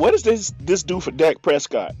 So what does this do for Dak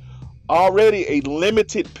Prescott? Already a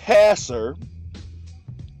limited passer,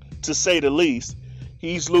 to say the least.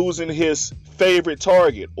 He's losing his favorite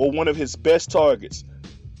target or one of his best targets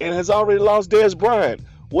and has already lost Dez Bryant.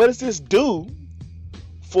 What does this do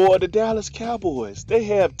for the Dallas Cowboys? They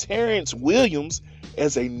have Terrence Williams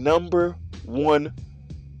as a number one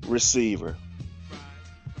receiver.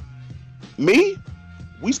 Me?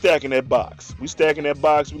 We stacking that box. We're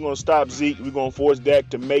going to stop Zeke. We're going to force Dak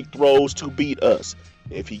to make throws to beat us.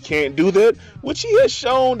 If he can't do that, which he has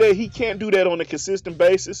shown that he can't do that on a consistent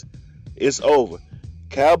basis, it's over.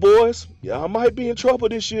 Cowboys, y'all might be in trouble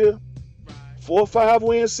this year. 4 or 5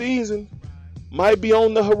 win season might be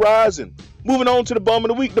on the horizon. Moving on to the bum of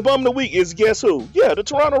the week. The bum of the week is, guess who? Yeah, the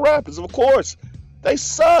Toronto Raptors, of course. They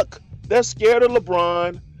suck. They're scared of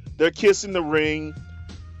LeBron. They're kissing the ring.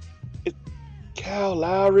 Kyle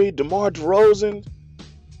Lowry, DeMar DeRozan.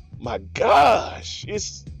 My gosh,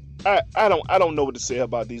 I don't know what to say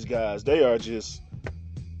about these guys. They're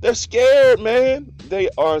scared, man. They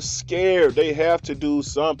are scared. They have to do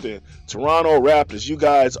something. Toronto Raptors, you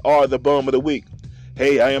guys are the bum of the week.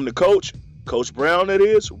 Hey, I am the coach, Coach Brown. That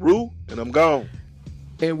is Rue, and I'm gone.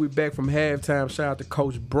 And we're back from halftime. Shout out to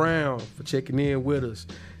Coach Brown for checking in with us.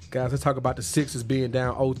 Guys, let's talk about the Sixers being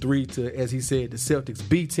down 0-3 to, as he said, the Celtics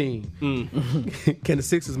B team. Can the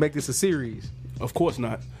Sixers make this a series? Of course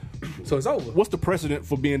not. So it's over. What's the precedent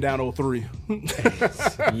for being down 0-3?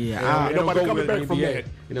 Yeah, They don't nobody go coming with back the from NBA. that.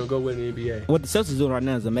 They don't go with the NBA. what the Celtics doing right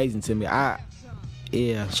now is amazing to me.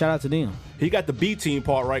 Shout out to them. He got the B team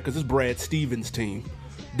part right because it's Brad Stevens' team.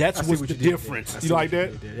 That's I see what's what the you did there. difference. I You see like what you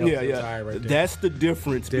that? did there. That was Yeah. tired right there. That's the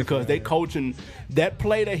difference because they man. coaching that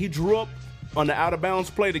play that he drew up on the out of bounds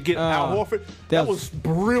play to get Al Horford. That was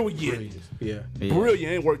brilliant. Yeah.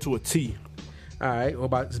 Brilliant. It worked to a T. All right.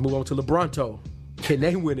 Let's move on to LeBronto. Can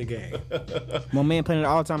they win a game? My man playing at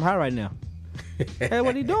an all-time high right now. Hey,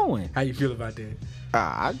 what he doing? How you feel about that?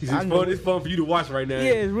 It's It's fun for you to watch right now.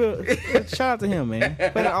 Yeah, it's real. Shout out to him, man.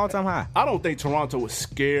 Playing at an all-time high. I don't think Toronto is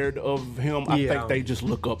scared of him. I think they just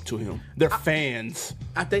look up to him. They're fans,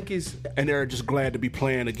 I think it's and they're just glad to be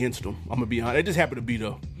playing against him. I'm gonna be honest. They just happen to be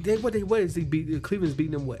though. what is he beat? Cleveland's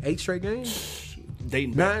beating them 8 straight games?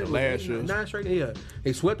 dating back to last year. 9 straight. Yeah,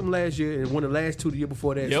 they swept them last year and won the last 2 the year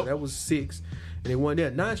before that. Yep. So that was 6, and they won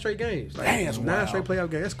that 9 straight games. Like, Dang, that's 9 wild. straight playoff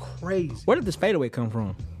games. That's crazy. Where did this fadeaway come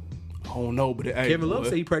from? I don't know, but Kevin Love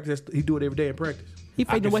said he practiced. He do it every day in practice. He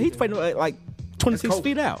fading away. He's fading away like 26 Kobe.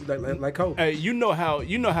 feet out. Like Kobe. Hey, you know how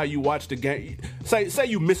you watch the game. Say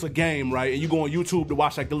you miss a game, right? And you go on YouTube to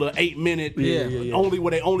watch like the little 8-minute, Yeah. only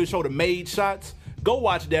where they only show the made shots. Go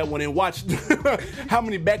watch that one and watch how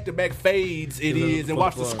many back-to-back fades it is, and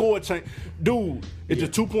watch the score change. Dude, it's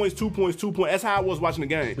just 2 points, 2 points, 2 points. That's how I was watching the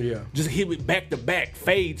game. Yeah. Just hit it back-to-back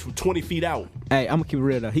fades from 20 feet out. Hey, I'm gonna keep it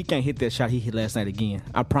real though. He can't hit that shot he hit last night again.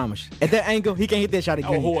 I promise you. At that angle, he can't hit that shot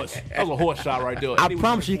That was again. a horse. That was a horse shot right there. I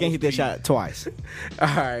promise you, he can't hit that shot twice. All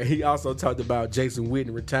right. He also talked about Jason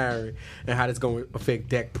Witten retiring and how that's going to affect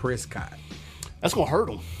Dak Prescott. That's gonna hurt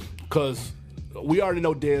him because we already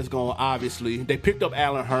know Dez gone. Obviously, they picked up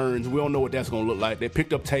Allen Hurns. We don't know what that's gonna look like. They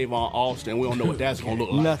picked up Tavon Austin. We don't know what that's gonna look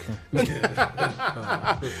like.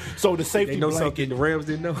 Nothing. So the safety They know blanket. something the Rams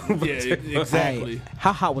didn't know. Yeah, exactly. Hey,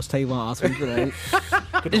 how hot was Tavon Austin today?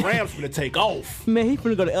 Cause the Rams gonna take off. Man, he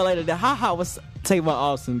finna go to LA today. How hot was Tavon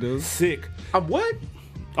Austin, dude? Sick. What?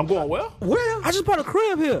 I'm going well. Well, I just bought a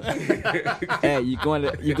crib here. Hey, you going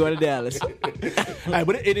to Dallas? Hey,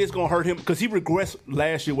 but it is gonna hurt him because he regressed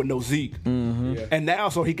last year with no Zeke, and now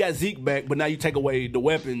so he got Zeke back, but now you take away the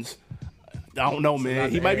weapons. I don't know, man.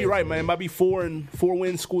 He might be right, man. It might be 4-win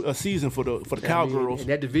season for the Cowgirls. And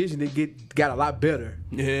that division got a lot better.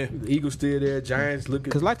 Yeah. The Eagles still there. Giants looking.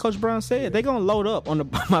 Because like Coach Brown said, they gonna load up on the.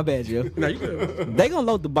 My bad, Joe. No, you good. They gonna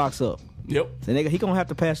load the box up. Yep. So he gonna have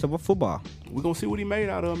to pass the football. We're gonna see what he made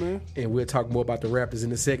out of, man. And we'll talk more about the Raptors in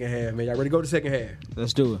the second half, man. Y'all ready to go to the second half?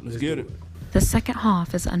 Let's do it. Let's get it. The second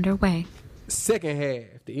half is underway. Second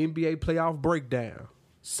half, the NBA playoff breakdown.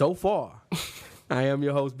 So far, I am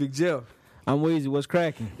your host, Big Jeff. I'm Weezy. What's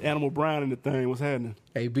cracking? Animal Brown in the thing. What's happening?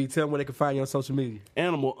 Hey, B, tell them where they can find you on social media.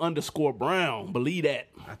 Animal_Brown. Believe that.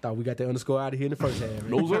 I thought we got that underscore out of here in the first half. Man.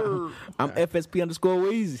 No sir. I'm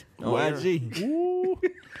FSP_Weezy on Where? IG. Ooh.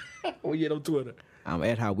 Oh, yeah, on Twitter. I'm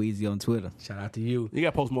at How Weezy on Twitter. Shout out to you. You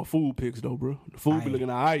gotta post more food pics though, bro. The food be looking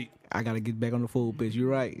alright. I gotta get back on the full pitch. You're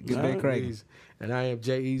right. Get back cracking. And I am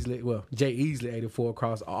Jay Easley. Well, Jay Easley 84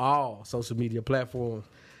 across all social media platforms.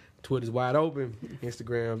 Twitter's wide open.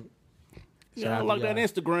 Instagram. Yeah, unlock that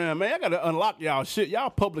Instagram, man. I gotta unlock y'all shit. Y'all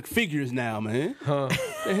public figures now, man. The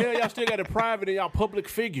hell y'all still got it private and y'all public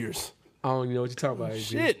figures. I don't even know what you're talking about. AB.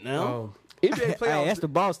 Shit now. NBA Hey, playoffs. that's the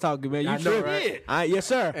boss talking, man. You I know, tripping? right? Yes,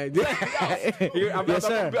 sir. I'm Yes,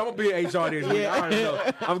 sir. gonna be in HR this week. I already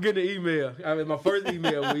know. I'm getting an email. I mean, my first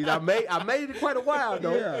email week. I made it quite a while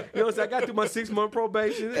though. You know what I'm saying? I got through my 6-month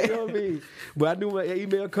probation. You know what I mean? But I knew my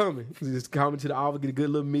email coming. Just coming to the office, get a good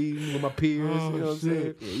little meeting with my peers. You know what I'm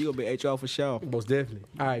saying? Yeah, you gonna be HR for sure. Most definitely.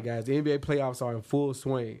 All right, guys. The NBA playoffs are in full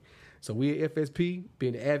swing. So we at FSP,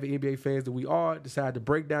 being the avid NBA fans that we are, decided to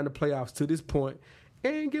break down the playoffs to this point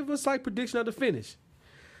and give a slight prediction of the finish.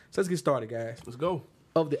 So let's get started, guys. Let's go.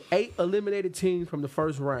 Of the 8 eliminated teams from the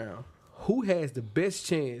first round, who has the best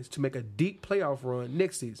chance to make a deep playoff run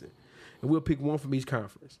next season? And we'll pick one from each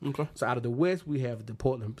conference. Okay. So out of the West, we have the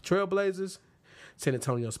Portland Trailblazers, San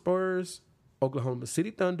Antonio Spurs, Oklahoma City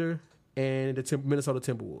Thunder, and the Minnesota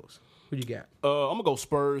Timberwolves. Who you got? I'm gonna go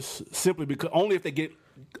Spurs simply because only if they get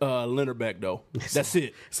Leonard back though. That's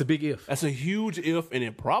it. It's a big if. That's a huge if, and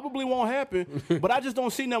it probably won't happen. But I just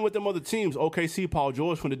don't see nothing with them other teams. OKC, Paul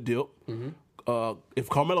George from the dip. If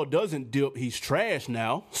Carmelo doesn't dip, he's trash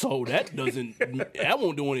now. So that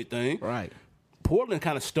won't do anything. Right. Portland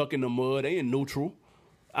kind of stuck in the mud. They in neutral.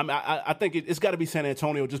 I mean, I think it's got to be San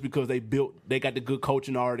Antonio just because they got the good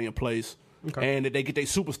coaching already in place. Okay. And if they get their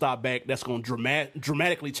superstar back, that's going to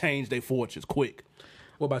dramatically change their fortunes quick.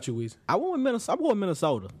 What about you, Weezy? I went with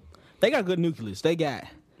Minnesota. They got a good nucleus. They got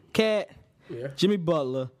Cat, Jimmy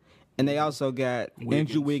Butler, and they also got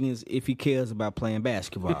Andrew Wiggins if he cares about playing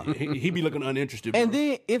basketball. he be looking uninterested. And bro.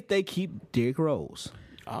 then if they keep Derrick Rose.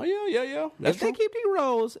 Oh, yeah. That's If they keep Derrick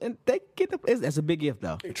Rose and they get that's a big if,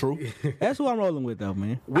 though. true. That's who I'm rolling with, though,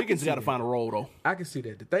 man. Wiggins got to find a role, though. I can see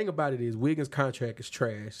that. The thing about it is Wiggins' contract is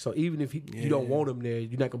trash. So even if you don't want him there,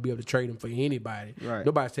 you're not going to be able to trade him for anybody. Right.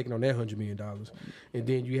 Nobody's taking on that $100 million. And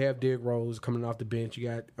then you have Derrick Rose coming off the bench. You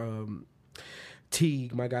got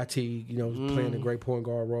Teague, my guy Teague, playing a great point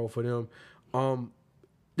guard role for them.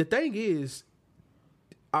 The thing is,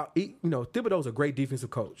 Thibodeau's a great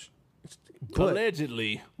defensive coach.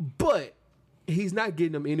 Allegedly. But he's not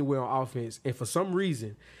getting them anywhere on offense. And for some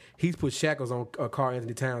reason, he's put shackles on Karl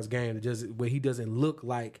Anthony Towns' game where he doesn't look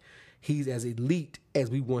like he's as elite as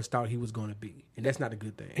we once thought he was going to be, and that's not a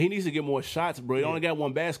good thing. He needs to get more shots, bro. He only got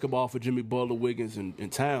one basketball for Jimmy Butler, Wiggins,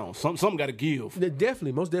 and Towns. Something got to give.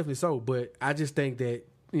 Definitely, most definitely so. But I just think that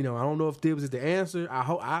I don't know if Thibs is the answer.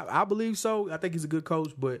 I believe so. I think he's a good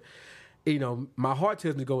coach, but my heart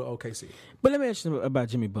tells me to go with OKC. But let me ask you about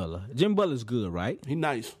Jimmy Butler. Jimmy Butler's good, right? He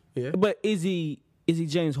nice. Yeah, But is he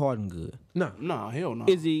James Harden good? no, Hell no.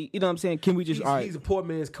 Is he? You know what I'm saying? Can we just? He's a poor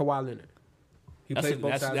man's Kawhi Leonard. He plays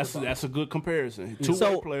both sides of the ball. That's a good comparison. Yeah.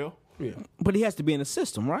 Two-way player. Yeah. But he has to be in the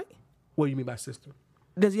system, right? What do you mean by system?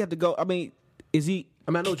 Does he have to go? I mean, is he?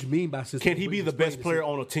 I know what you mean by system. Can he but be you the explain best player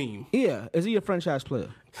on a team? Yeah. Is he a franchise player?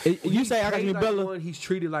 You say I got Jimmy like Butler. one, he's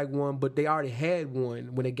treated like one, but they already had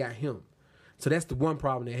one when they got him. So that's the one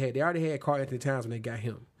problem they had. They already had Karl Anthony Towns when they got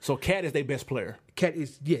him. So Cat is their best player. Cat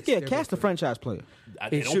is yes. Yeah, their Cat's best the player. franchise player.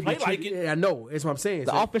 They It don't should play be like treated- it. Yeah, I know. That's what I'm saying.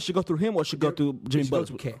 The offense should go through him or should go through Jimmy It should go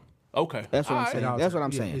Butler. through Cat. Okay. That's what I'm All right. saying. That's what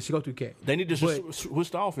I'm saying. It should go through Cat. They need to But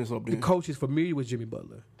switch the offense up the there. coach is familiar with Jimmy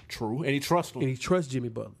Butler, True. And he trusts him. and he trusts Jimmy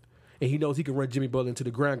Butler, and he knows he can run Jimmy Butler into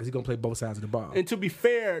the ground because he's gonna play both sides of the ball. And to be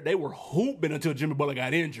fair, they were hooping until Jimmy Butler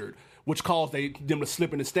got injured, which caused them to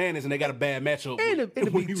slip in the standings, and they got a bad matchup. And to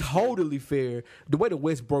when be he was- totally fair, the way the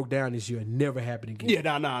West broke down this year never happened again.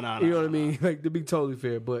 Yeah, nah. You know what I mean? Like, to be totally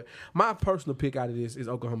fair. But my personal pick out of this is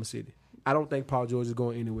Oklahoma City. I don't think Paul George is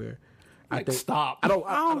going anywhere. Like, stop. I don't.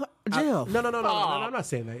 Jeff. No. I'm not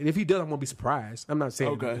saying that. And if he does, I'm gonna be surprised. I'm not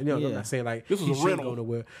saying. Okay. I'm Yeah. not saying like This was he a shouldn't rental. go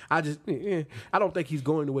nowhere. I just. I don't think he's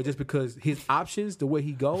going nowhere just because his options, the way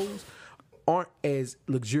he goes, aren't as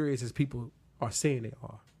luxurious as people are saying they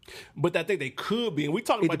are. But I think they could be, and we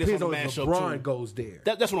talked It about this on depends the on if matchup LeBron too. goes there.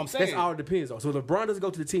 That's what I'm saying. That's all it depends on. So if LeBron doesn't go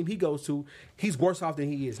to the team he goes to, he's worse off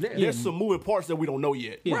than he is now. There's some moving parts that we don't know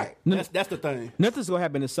yet. Yeah. Right. That's the thing. Nothing's gonna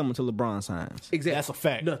happen this summer until LeBron signs. Exactly. That's a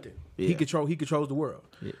fact. Nothing. Yeah. He controls the world.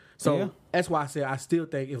 So Yeah. that's why I say I still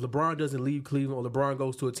think if LeBron doesn't leave Cleveland or LeBron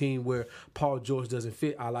goes to a team where Paul George doesn't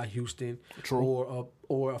fit, a la Houston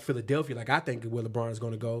or Philadelphia, like I think where LeBron is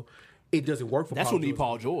going to go, it doesn't work for That's Paul who need George.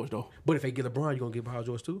 Paul George though. But if they get LeBron, you're going to get Paul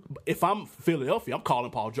George too? If I'm Philadelphia, I'm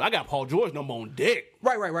calling Paul George. I got Paul George number on deck.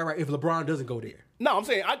 Right. If LeBron doesn't go there. No, I'm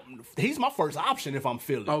saying he's my first option if I'm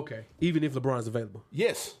Philly. Okay. Even if LeBron's available.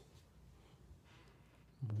 Yes.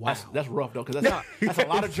 Wow. That's rough though, because that's a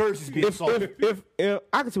lot of jerseys being sold. If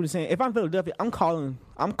I can see what you're saying. If I'm Philadelphia, I'm calling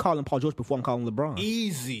Paul George before I'm calling LeBron.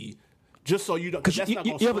 Easy. Just so you don't, because Because that's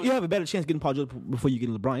not going you have a better chance getting Paul George before you get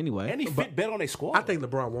LeBron anyway. And he fit better on their squad. I think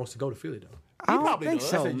LeBron wants to go to Philly though. I don't probably think does.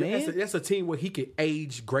 so, That's man. That's a team where he can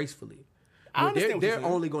age gracefully. I understand what you're They're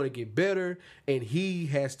saying. only going to get better, and he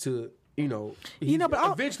has to,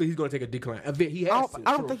 but eventually he's going to take a decline. He has to.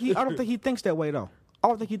 I don't think he thinks that way though. I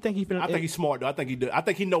don't think he I think he's smart though. I think he does. I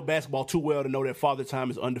think he know basketball too well to know that Father Time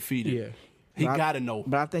is undefeated. Yeah. He But I- got to know.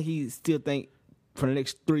 But I think he still think for the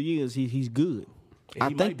next 3 years he's good. And I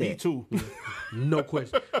he think might be that. too. No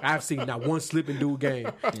question. I've seen not one slip and do game.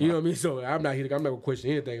 You know what I mean? So I'm not going to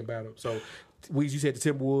question anything about him. So, Weez, you said the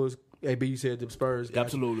Timberwolves. AB, you said the Spurs. Gotcha.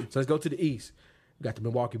 Absolutely. So let's go to the East. We got the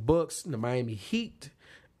Milwaukee Bucks, the Miami Heat,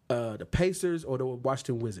 the Pacers, or the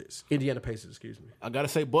Washington Wizards. Indiana Pacers, excuse me. I got to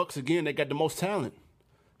say, Bucks again. They got the most talent,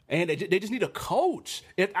 and they just need a coach.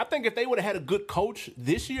 I think if they would have had a good coach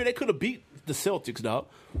this year, they could have beat the Celtics, dog.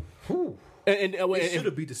 Whew. And They should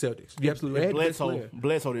have beat the Celtics. You absolutely right.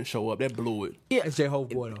 Bledsoe didn't show up. That blew it. Yeah, It's J-Ho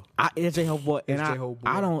boy, though. It's J-Ho boy, and J-Ho boy.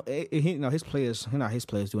 I don't. His players, his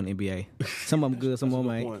players doing NBA. Some of them good, some of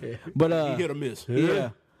them point. ain't. But He hit or miss. yeah.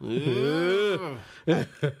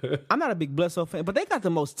 I'm not a big Bledsoe fan, but they got the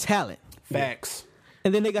most talent. Facts.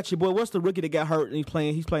 And then they got your boy. What's the rookie that got hurt and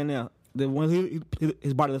he's playing now? The one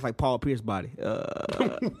his body looks like Paul Pierce's body.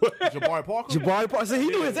 Jabari Parker. Jabari Parker. So he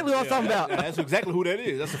knew exactly what I was talking about. That's exactly who that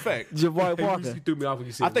is. That's a fact. Jabari You Parker. threw me off when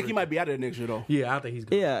you said I think he Rick. might be out of there next year though. Yeah, I think he's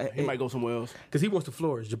good. Yeah, He might go somewhere else. Because he wants to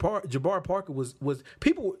flourish. Jabari Parker was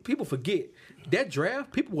people forget that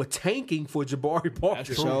draft. People were tanking for Jabari Parker.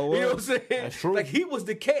 That's true. You know what I'm saying? That's true. Like he was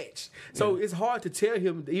the catch. So it's hard to tell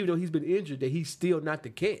him, even though he's been injured, that he's still not the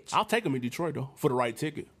catch. I'll take him in Detroit though for the right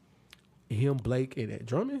ticket. Him, Blake, and that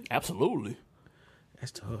Drummond. Absolutely.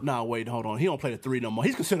 That's tough. Nah, wait, hold on. He don't play the 3 no more.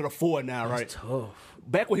 He's considered a 4 now, right? That's tough.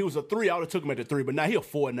 Back when he was a 3, I would have took him at the 3, but now he a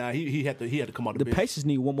 4 now. He had to come out the The bench. Pacers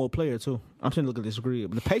need one more player too. I'm trying to look at this grid,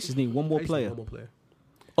 but the Pacers need one more He's player. one more player.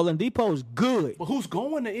 Oladipo's good. But who's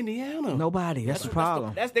going to Indiana? Nobody. That's the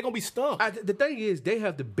problem. They're gonna be stuck. The thing is, they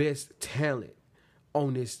have the best talent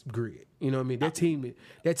on this grid. You know what I mean? That team,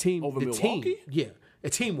 Over the Milwaukee? team, yeah,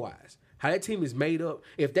 team wise, how that team is made up.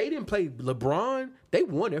 If they didn't play LeBron, they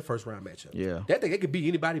won their first round matchup. Yeah. That thing, they could beat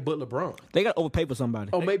anybody but LeBron. They got to overpay for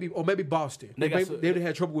somebody. Or maybe Boston. They got They would have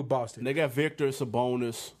had trouble with Boston. They got Victor,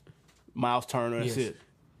 Sabonis, Miles Turner. That's Yes. it.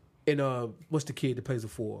 And what's the kid that plays the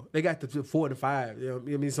 4? They got the 4 and the 5. You know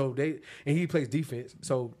what I mean? So he plays defense,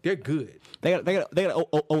 so they're good. They got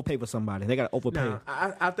overpay for somebody. They got to overpay. Now,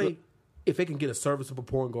 I think if they can get a serviceable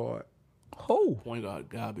point guard, Point guard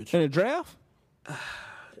garbage. In the draft, They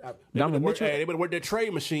better work their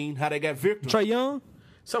trade machine. How they got Victor. Trae Young.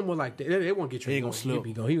 someone like that, they won't get Trae. He ain't gonna slip.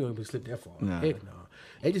 He ain't gonna slip that far. Nah. Heck no.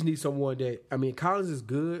 They just need someone that. I mean, Collins is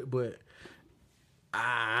good, but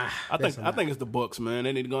I think it's the Bucks, man.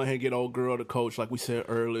 They need to go ahead and get old girl to coach, like we said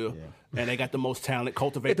earlier. And they got the most talent.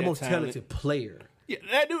 Cultivate the that most talent. talented player. Yeah,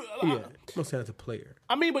 that dude. Most talented player.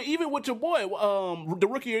 I mean, but even with your boy, the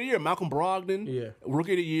rookie of the year, Malcolm Brogdon,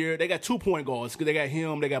 rookie of the year, they got 2 point guards. They got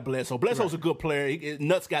him, they got Bledsoe. Bledsoe's a good player.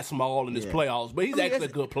 Nuts got small in his playoffs, but he's actually a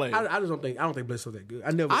good player. I don't think Bledsoe's that good.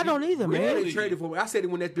 I don't either, man. They traded for him. I said it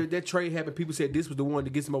when that trade happened. People said this was the one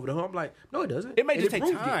that gets him over the hump. I'm like, no, it doesn't. It may And just take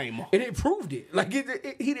proved time. And it proved it. Like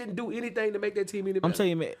he didn't do anything to make that team any better. I'm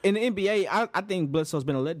telling you, man. In the NBA, I think Bledsoe's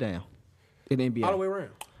been a letdown in the NBA. All the way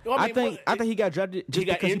around. I think he got drafted just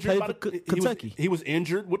because he played for Kentucky. He was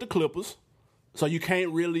injured with the Clippers, so you can't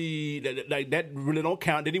really that really don't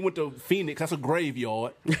count. Then he went to Phoenix. That's a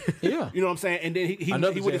graveyard. Yeah, you know what I'm saying. And then he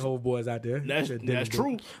with his whole boys out there. That's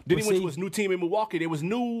true. Then he went to his new team in Milwaukee. They was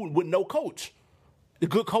new with no coach. The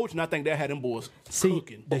good coach, and I think they had them boys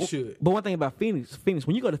cooking. They should. But one thing about Phoenix,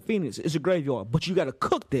 when you go to Phoenix, it's a graveyard, but you got to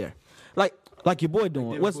cook there, like your boy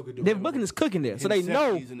doing. Devin Booker is cooking there, so they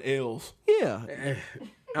know. And L's. Yeah.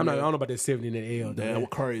 I don't know about that 70 and that L. That was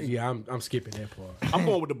crazy. Yeah, I'm skipping that part. I'm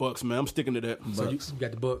going with the Bucks, man. I'm sticking to that. So you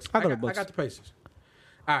got the Bucks. I got the Bucks. I got the Pacers.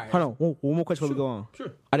 All right. Hold on, one more question before we go on.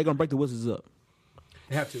 Sure. Are they gonna break the Wizards up?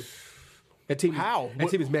 They have to. That team. How? That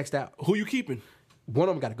team is maxed out. Who you keeping? One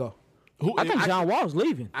of them got to go. I think John Wall's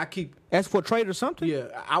leaving. I keep. As for a trade or something, Yeah,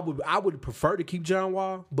 I would prefer to keep John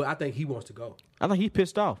Wall, but I think he wants to go. I think he's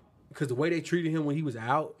pissed off. Because the way they treated him when he was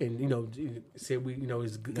out, and said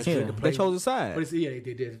it's good to play. They chose a side. But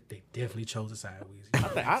they definitely chose a side.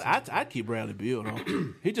 I'd keep Bradley Beal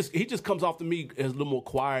though. he just comes off to me as a little more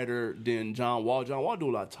quieter than John Wall. John Wall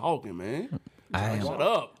do a lot of talking, man. Shut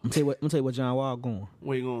up. I'm tell you what John Wall going.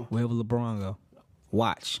 Where you going? Wherever LeBron go.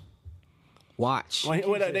 Watch.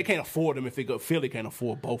 Well, they can't afford them if they go. Philly can't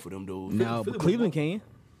afford both of them dudes. No, but Cleveland can.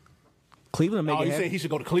 Cleveland make it you happen. saying he should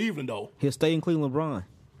go to Cleveland though? He'll stay in Cleveland, LeBron.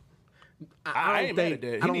 I ain't mad at that.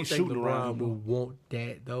 He I don't needs think shooting LeBron around will him. want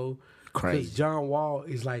that though. Crazy. Because John Wall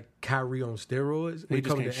is like Kyrie on steroids. When He it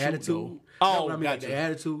just comes to can't the shoot, attitude. though. Oh, I mean, like gotcha. the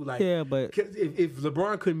attitude. Like, Yeah, but- 'cause if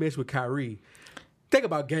LeBron couldn't mess with Kyrie, think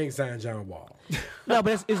about gang sign John Wall. No,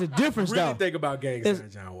 but it's a difference Really though. think about gang It's-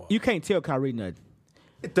 sign John Wall. You can't tell Kyrie nothing.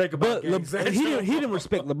 Think about But gang sign he John didn't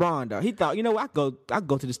respect LeBron though. He thought, I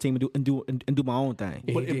go to this team and do my own thing.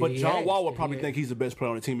 But John has. Wall would probably think he's the best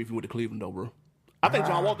player on the team if he went to Cleveland, though, bro. I think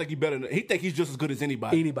John Wall think he better. He think he's just as good as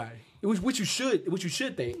anybody. Anybody, which you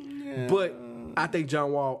should think. But I think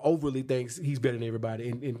John Wall overly thinks he's better than everybody,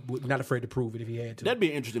 and not afraid to prove it if he had to. That'd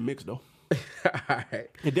be an interesting mix, though. All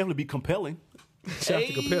right. It'd definitely be compelling. Shout out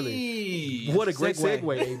to compelling. What a great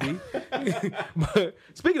segue, AB. But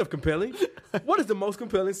speaking of compelling, what is the most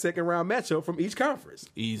compelling second round matchup from each conference?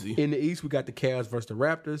 Easy. In the East, we got the Cavs versus the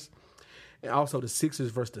Raptors, and also the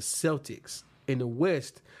Sixers versus the Celtics. In the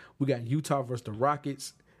West, we got Utah versus the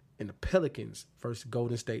Rockets, and the Pelicans versus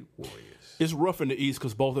Golden State Warriors. It's rough in the East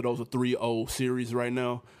because both of those are 3-0 series right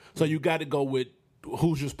now. So you got to go with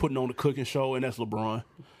who's just putting on the cooking show, and that's LeBron.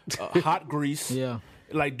 Hot grease. Yeah.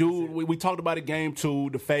 Like, dude, we talked about it game 2.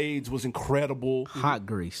 The fades was incredible. Hot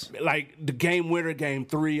grease. Like, the game winner, game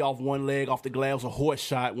 3, off one leg, off the glass, a horse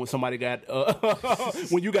shot when somebody got,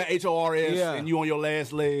 when you got HORS and you on your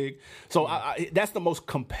last leg. So that's the most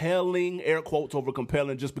compelling, air quotes over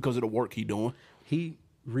compelling, just because of the work he doing. He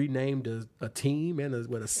renamed a team and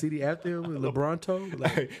a city after him, LeBronto.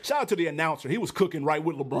 Like, Shout out to the announcer. He was cooking right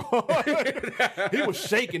with LeBron. He was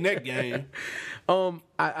shaking that game.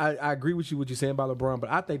 I agree with you what you're saying about LeBron,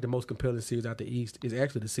 but I think the most compelling series out the East is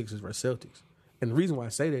actually the Sixers versus Celtics. And the reason why I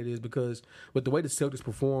say that is because with the way the Celtics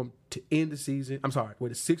performed to end the season, the way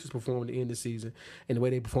the Sixers performed to end the season, and the way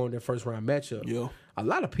they performed their first round matchup, a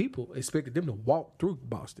lot of people expected them to walk through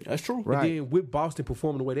Boston. That's true. And then with Boston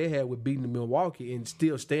performing the way they had with beating the Milwaukee and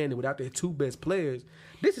still standing without their two best players,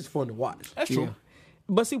 this is fun to watch. That's true.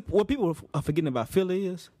 But see, what people are forgetting about Philly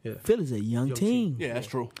is Philly's a young team. Yeah, that's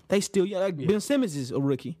true. They still young. Like Ben Simmons is a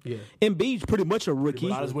rookie. Yeah. Embiid's pretty much a rookie.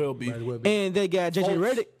 Might as well be. And they got JJ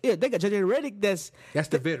Redick. Yeah, they got JJ Redick. That's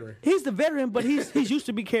the veteran. He's the veteran, but he's used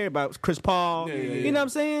to be carried by Chris Paul. You know what I'm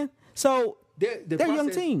saying? So They're a young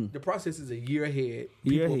team. The process is a year ahead. Year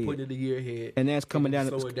People ahead. are putting it a year ahead, And that's coming down.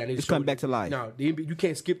 slow it down. It's coming back to life. No, the NBA, you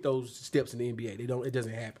can't skip those steps in the NBA. It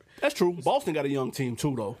doesn't happen. That's true. Boston got a young team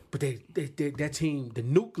too, though. But that team, the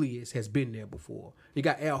nucleus has been there before. You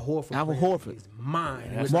got Al Horford. Al Horford. His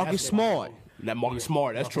mind. Marcus Smart. That Marcus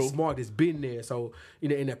Smart. That's true. Smart has been there. So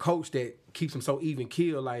and a coach that keeps him so even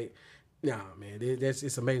keel. Like, nah, man,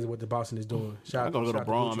 it's amazing what the Boston is doing. I'm gonna go to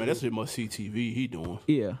LeBron, man. That's what must see TV he doing.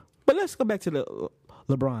 Yeah. But let's go back to the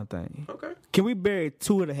LeBron thing. Okay. Can we bury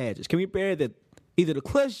two of the hatches? Can we bury either the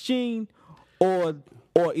clutch gene or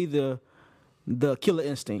either the killer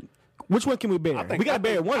instinct? Which one can we bury? We got to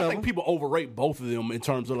bury one of them. I think people overrate both of them in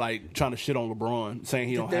terms of like trying to shit on LeBron, saying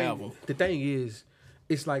he don't have them. The thing is,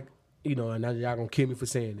 it's like, and now y'all gonna kill me for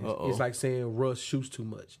saying this. Uh-oh. It's like saying Russ shoots too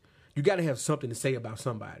much. You got to have something to say about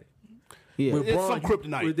somebody. Yeah. With It's Bron, some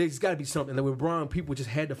kryptonite. There's got to be something. Like with Bron, people just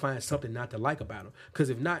had to find something not to like about him. Because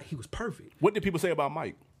if not, he was perfect. What did people say about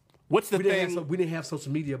Mike? What's the thing? We didn't have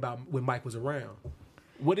social media about when Mike was around.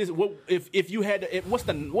 What is what if you had to? What's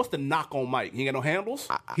the knock on Mike? He ain't got no handles.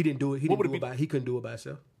 He didn't do it. He What would couldn't it do be? it. He couldn't do it by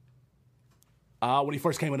himself. When he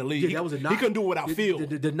first came in the league, Yeah, that was a knock. He couldn't do it without field.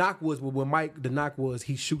 The knock was when Mike. The knock was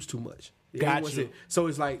he shoots too much. Gotcha. So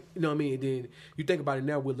it's like, you know what I mean. And then you think about it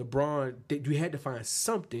now with LeBron, you had to find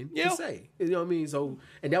something Yeah. to say. You know what I mean. So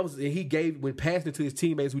he gave when passing it to his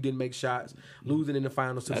teammates who didn't make shots, losing in the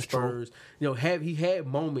finals to That's the Spurs. true. He had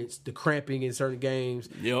moments, the cramping in certain games.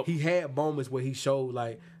 Yep. He had moments where he showed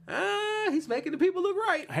like, he's making the people look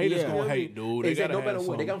right. Haters You know gonna what I hate, mean? dude. They Exactly. gotta No matter have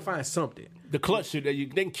what, they something. gotta find something. The clutch shit, they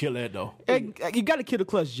can kill that though. Hey, you got to kill the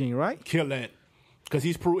clutch gene, right? Kill that, because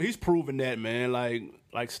he's proven that, man.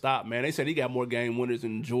 Like stop, man. They said he got more game winners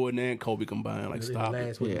than Jordan and Kobe combined. Like stop.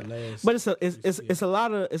 But it's a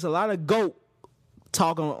lot of GOAT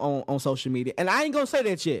talk on social media, and I ain't gonna say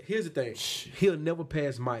that yet. Here's the thing. He'll never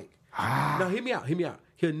pass Mike. Now, hear me out.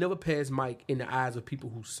 He'll never pass Mike in the eyes of people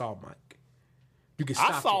who saw Mike. You can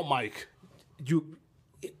stop I saw that. Mike.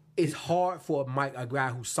 It's hard for a guy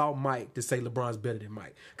who saw Mike to say LeBron's better than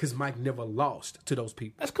Mike because Mike never lost to those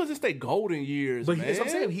people. That's because it's their golden years, But man. that's what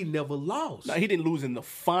I'm saying. He never lost. No, he didn't lose in the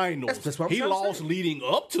finals. That's what I'm he trying to lost say. leading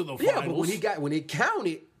up to the Yeah, finals. but when it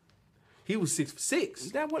counted, he was 6 for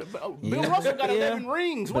 6. Bill Russell got 11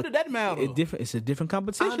 rings. What did that matter? It's a different I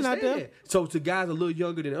competition out understand there. that. So to guys a little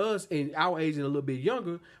younger than us and our age and a little bit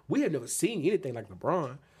younger, we have never seen anything like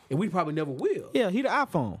LeBron, and we probably never will. Yeah, he the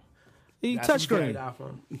iPhone. He That's touchscreen.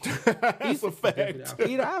 That's a fact.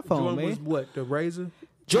 He the iPhone, Jordan man. was what? The Razor?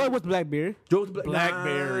 Jordan was the BlackBerry. Jordan was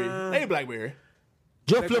Blackberry. Nah. Ain't Blackberry.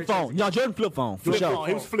 Jordan BlackBerry flip phone. No, Jordan flip phone for Flip sure. phone.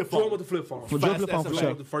 He was flip Jordan phone. was the flip phone. For Jordan flip phone That's for a sure.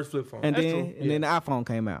 was the first flip phone. And That's then true. the iPhone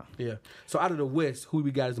came out. Yeah. So out of the West, who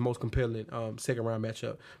we got as the most compelling second round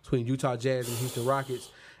matchup between Utah Jazz and Houston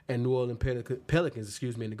Rockets and New Orleans Pelicans,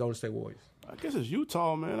 and the Golden State Warriors? I guess it's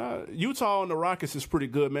Utah, man. Utah and the Rockets is pretty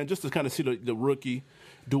good, man. Just to kind of see the rookie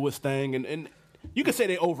do his thing, and you can say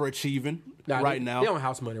they're overachieving right now. They on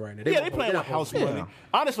house money right now. They playing with house money. Yeah.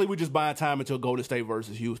 Honestly, we just buying time until Golden State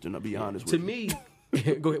versus Houston. To be honest with To you. me,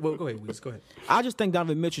 go ahead, Weez. Go ahead. I just think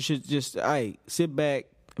Donovan Mitchell should just sit back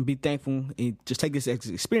and be thankful and just take this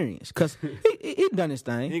experience because he done his he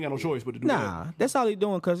thing. ain't got no choice but to do Nah, that's all he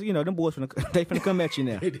doing because them boys they finna come at you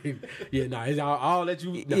now. It's all that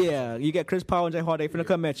you. Yeah, you got Chris Paul and Jay Harden. They finna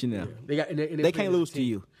come at you now. They got. And They playing can't as a lose to team.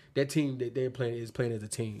 you. That team that they're playing is playing as a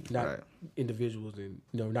team, not Right. individuals, and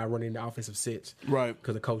not running the offensive sets, Right.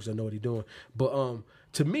 Because the coach doesn't know what he's doing. But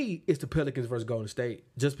to me, it's the Pelicans versus Golden State,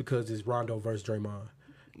 just because it's Rondo versus Draymond.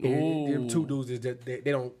 And them two dudes is that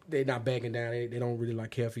they're not backing down. They don't really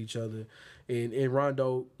care for each other. And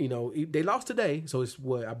Rondo, they lost today, so it's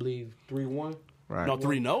what I believe 3-1. Right. No,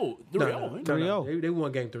 3-0. No, 3-0. They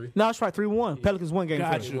won game 3. No, that's right. 3-1. Pelicans won game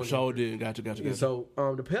Got three. you. So did. Got you. And so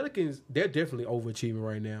the Pelicans, they're definitely overachieving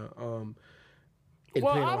right now. And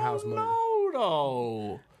Well, playing I on house don't money. know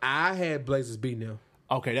though. I had Blazers beating them.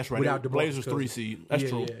 Okay, that's right. Without The DeMarcus Blazers Cousins. 3 seed. That's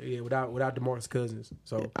true. Yeah, without DeMarcus Cousins.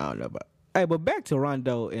 So I don't know about. Hey, but back to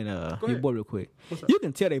Rondo and your ahead. boy real quick. What's up? You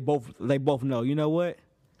can tell they both know. You know what?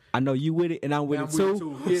 I know you with it, and I'm with I'm it with it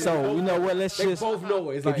too. too. Yeah, So you know what? Let's they just both know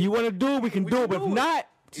it. It's if like, you want to do it, we can we do can it. But do if it. not,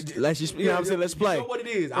 let's just you know what I'm saying. Let's play. You know what it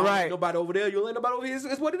is. I don't Right. let nobody over there. You let nobody over here.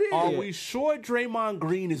 It's what it is. Are we sure Draymond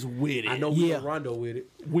Green is with it? I know we Yeah. know Rondo with it.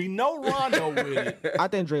 We know Rondo with it. I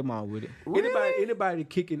think Draymond with it. Anybody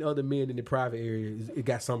kicking other men in the private area, it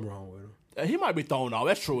got something wrong with him. He might be thrown off.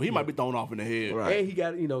 That's true. He might be thrown off in the head. Right. And he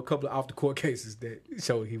got a couple of off the court cases that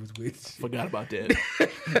showed he was with. Forgot about that.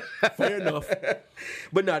 Fair enough.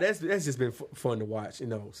 But no, that's just been fun to watch.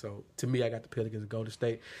 So to me, I got the Pelicans and Golden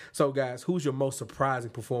State. So guys, who's your most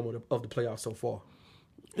surprising performer of the playoffs so far?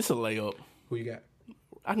 It's a layup. Who you got?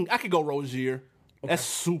 I could go Rozier. Okay. That's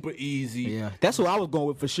super easy. Yeah, that's what I was going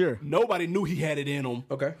with for sure. Nobody knew he had it in him.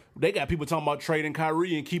 Okay. They got people talking about trading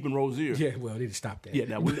Kyrie and keeping Rozier. Yeah, well, they need to stop that. Yeah,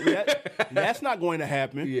 now that's not going to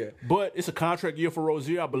happen. Yeah. But it's a contract year for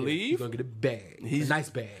Rozier, I believe. He's going to get a bag. He's a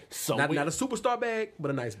nice bag. So not a superstar bag,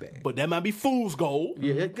 but a nice bag. But that might be fool's gold.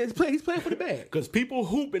 Yeah, he's playing for the bag. Because people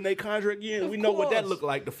hoop in their contract year, and we know what that looked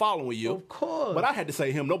like the following year. Of course. But I had to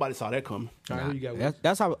say him. Nobody saw that coming. All right, who you got?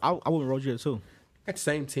 That's how I went with Rozier too. At the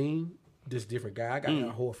same team, just different guy. I got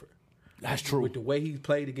Al Horford. That's true. With the way he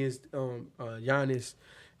played against Giannis,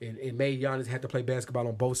 and it made Giannis have to play basketball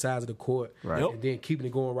on both sides of the court. Right. And then keeping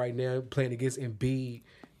it going right now, playing against Embiid.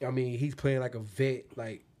 I mean, he's playing like a vet.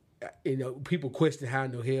 Like, people question how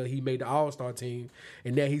in the hell he made the All-Star team,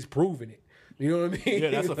 and now he's proving it. You know what I mean?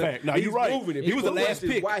 Yeah, that's a fact. No, he's you're right. Proving it. He was the People last question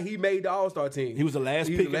pick. Why he made the All-Star team? He was the last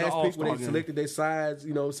pick in the All-Star when they game. selected their sides.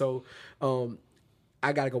 So.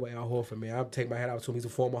 I gotta go with Al Horford, man. I'll take my hat out to him. He's a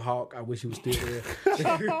former Hawk. I wish he was still there.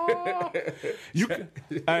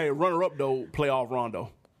 Hey, runner up though, playoff Rondo.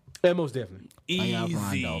 Yeah, most definitely. Easy,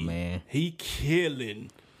 Rondo, man. He killing.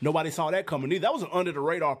 Nobody saw that coming either. That was an under the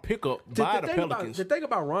radar pickup by the Pelicans. The thing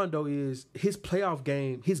about Rondo is his playoff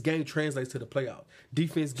game. His game translates to the playoff.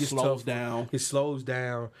 Defense gets Slows tough down. It slows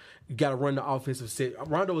down. You got to run the offensive set.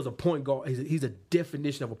 Rondo is a point guard. He's a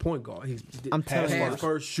definition of a point guard. I'm telling you, pass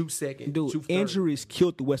first, shoot second, dude. shoot third. Injuries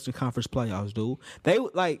killed the Western Conference playoffs, dude. They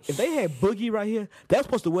if they had Boogie right here, that's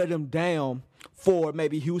supposed to wear them down for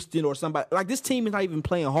maybe Houston or somebody. Like, this team is not even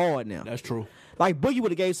playing hard now. That's true. Like, Boogie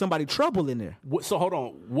would have gave somebody trouble in there. So hold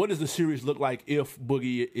on. What does the series look like if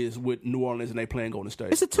Boogie is with New Orleans and they playing Golden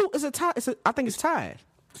State? It's a tie. I think it's tied.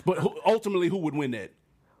 But ultimately, who would win that?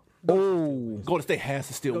 Oh, Golden State has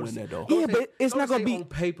to still win that though. yeah, but it's not going to be. On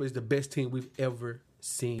paper, is the best team we've ever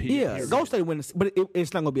seen. Yeah, Golden State wins, but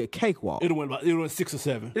it's not going to be a cakewalk. It'll win 6 or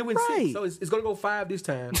 7. It win Right. 6, so it's going to go 5 this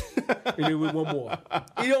time, and then win one more.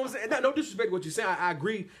 You know what I'm saying? No disrespect to what you're saying. I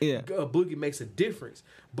agree. Yeah. Boogie makes a difference,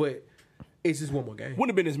 but it's just one more game. Wouldn't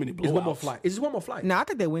have been as many blowouts. It's one more flight. It's just one more flight. Now I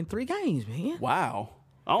think they win 3 games, man. Wow.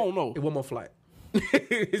 I don't know. It's one more flight.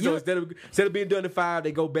 So instead of being done in 5,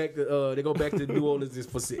 they go back to New Orleans just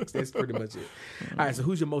for 6. That's pretty much it. All right. So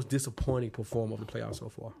who's your most disappointing performer of the playoffs so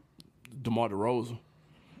far? DeMar DeRozan.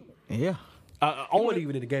 Yeah, He wasn't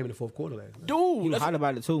even in the game in the fourth quarter last night. Dude, he was hot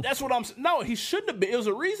about it too. That's what I'm saying. No, he shouldn't have been. It was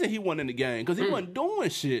a reason he wasn't in the game because he wasn't doing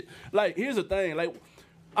shit. Like, here's the thing. Like,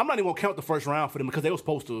 I'm not even gonna count the first round for them because they were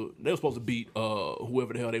supposed to beat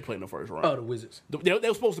whoever the hell they played in the first round. Oh, the Wizards. They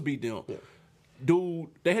were supposed to beat them. Yeah. Dude,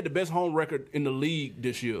 they had the best home record in the league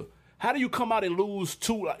this year. How do you come out and lose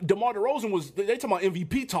 2? Like, DeMar DeRozan was, they talking about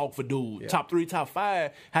MVP talk for dude. Yeah. Top 3, top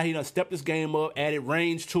 5. How he done stepped this game up, added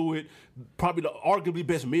range to it. Probably the arguably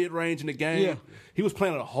best mid-range in the game. Yeah. He was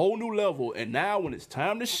playing at a whole new level. And now when it's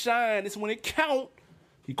time to shine, it's when it count.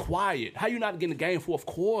 He quiet. How you not getting the game fourth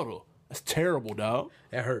quarter? That's terrible, dog.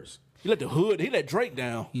 That hurts. He let Drake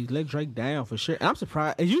down. He let Drake down for sure. And I'm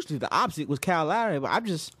surprised. And usually the opposite was Kyle Lowry, but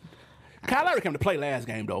Kyle Lowry came to play last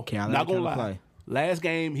game, though. Not gonna lie. Last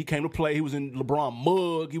game, he came to play. He was in LeBron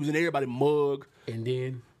mug. He was in everybody mug. And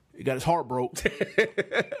then he got his heart broke.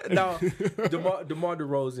 No, DeMar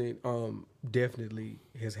DeRozan definitely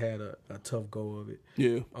has had a tough go of it.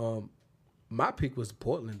 Yeah. My pick was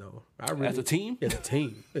Portland, though. As a team? As a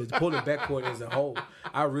team. The Portland backcourt as a whole.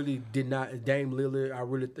 I really did not. Dame Lillard, I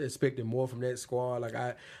really expected more from that squad. Like,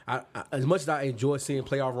 I as much as I enjoy seeing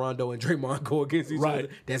playoff Rondo and Draymond go against each other,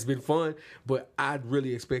 that's been fun. But I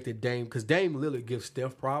really expected Dame, because Dame Lillard gives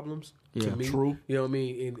Steph problems to me. True. You know what I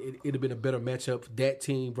mean? And it'd have been a better matchup. That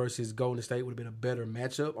team versus Golden State would have been a better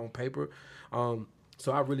matchup on paper.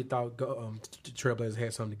 So I really thought Trailblazers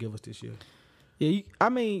had something to give us this year. Yeah,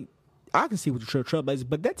 I can see what the Trailblazers,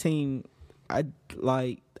 but that team, I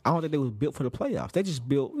don't think they was built for the playoffs. They just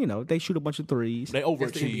built, they shoot a bunch of threes. They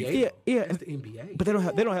overachieved. Yeah. That's the NBA. But they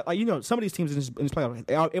don't have, like, some of these teams in this playoff,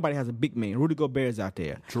 everybody has a big man. Rudy Gobert's out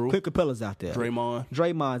there. True. Clint Capella's out there.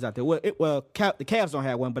 Draymond's out there. Well, the Cavs don't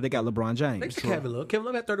have one, but they got LeBron James. Kevin Love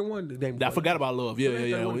had 31. I forgot about Love.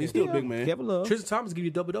 Yeah. Well, he's still a big man. Kevin Love. Tristan Thomas give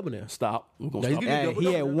you double-double now. Stop. We're gonna stop.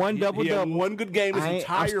 He had one double-double. He had one good game this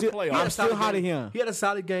entire playoff. I'm still hot at him. He had a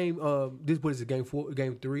solid game. What is it, game 4,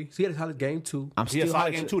 game 3? So he had a solid game 2. I'm still hot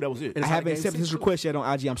at game 2. That was it. I haven't accepted his request yet on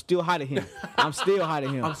IG. I'm still hot at him. I'm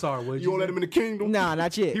sorry. What you won't let him in the kingdom? Nah,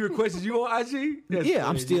 not yet. He requested you on IG? Yeah,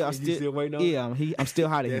 I'm still waiting on. Yeah, I'm still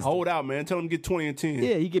hot at him. Hold out, man. Tell him to get 20 and 10.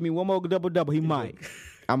 Yeah, he give me one more double. He might.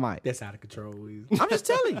 I might. That's out of control. I'm just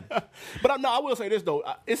telling you. But I will say this though.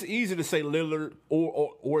 It's easy to say Lillard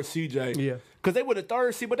or CJ. Yeah. Because they were the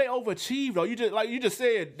 3rd seed, but they overachieved though. You just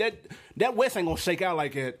said that West ain't gonna shake out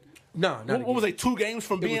like that. No, not what was they 2 games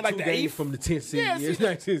from being like the 8th from the 10th seed. Yeah, It's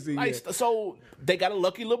not 10th seed. like, so they got a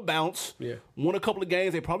lucky little bounce. Yeah. Won a couple of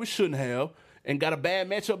games they probably shouldn't have, and got a bad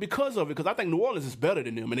matchup because of it. Because I think New Orleans is better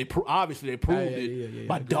than them, and obviously they proved it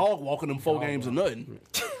by dog walking them 4 games or nothing.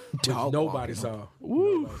 Nobody saw.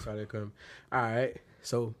 Nobody saw that coming. All right,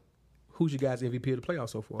 so who's your guys' MVP of the playoffs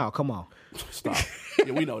so far? Oh, come on. Stop.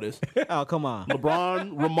 Yeah, we know this. Oh, come on.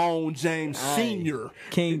 LeBron Ramon James Sr.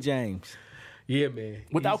 King James. Yeah, man.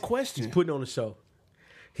 Without question. He's putting on the show.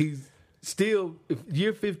 He's still,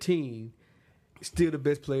 year 15, still the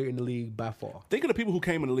best player in the league by far. Think of the people who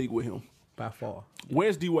came in the league with him. By far.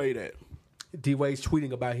 Where's D-Wade at? D-Wade's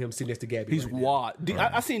tweeting about him sitting next to Gabby. He's wild.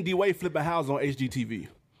 I seen D-Wade flipping houses on HGTV.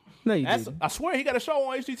 No, you didn't. I swear he got a show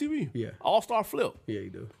on HGTV. Yeah. All-Star Flip. Yeah, he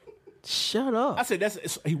do. Shut up. I said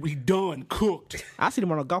he done cooked. I see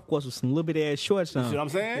him on a golf course with some little bit ass shorts on. You see what I'm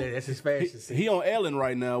saying? Yeah, that's his fashion. He on Ellen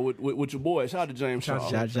right now with your boy. Shout out to James Shaw.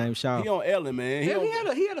 Shout out to James Shaw. He on Ellen, man.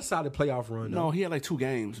 He had a solid playoff run. No, he had like 2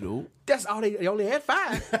 games, dude. That's all they only had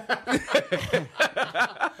 5.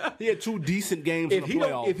 He had 2 decent games in the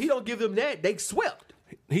playoffs. If he don't give them that, they swept.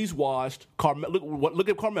 He's washed. Look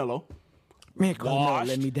at Carmelo. Man, Carmelo Washed.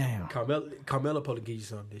 let me down. Carmelo supposed to give you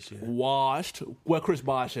something this year. Washed. Well, Chris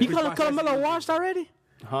Bosh. You call Carmelo washed already?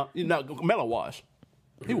 Huh? No, Melo washed.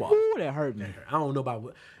 He washed. Ooh, that hurt me. I don't know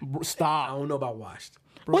about Stop. I don't know about washed.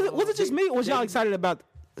 Was it just me or was y'all excited about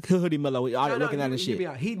Hoodie Melo? Y'all looking at the shit.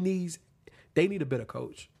 They need a better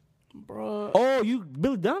coach. Bruh. Oh, you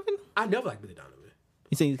Billy Donovan? I never liked Billy Donovan.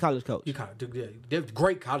 You saying he's a college coach? They're a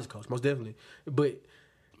great college coach, most definitely. But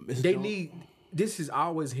they need. This has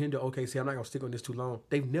always hindered OKC. I'm not gonna stick on this too long.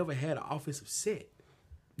 They've never had an offensive set.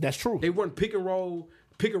 That's true. They weren't pick and roll,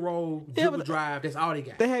 dribble drive. That's all they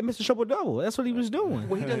got. They had Mr. Triple Double. That's what he was doing.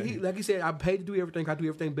 Well, like he said, I'm paid to do everything. I do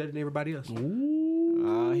everything better than everybody else.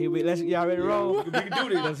 Y'all ready to roll? We can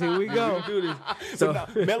do this. Here we go. We can do this. So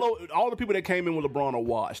Melo, all the people that came in with LeBron are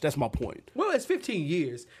washed. That's my point. Well, it's 15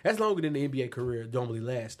 years. That's longer than the NBA career normally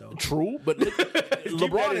lasts, though. True, but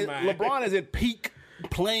LeBron is at peak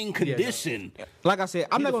playing condition. Like I said,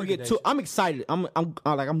 I'm not gonna get too. nation. I'm excited.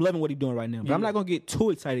 I'm loving what he's doing right now. But I'm not gonna get too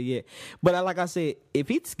excited yet. But like I said, if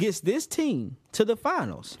he gets this team to the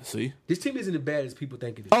finals, See, This team isn't as bad as people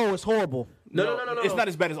think it is. oh, it's horrible. No. It's not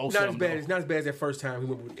as bad as 07. Not as bad. though. It's not as bad as that first time he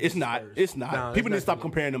went with. It's not. Spurs. It's not. Nah, People need to it's stop not.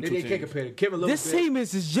 comparing them two They can't teams. compare it. Kevin Love. This team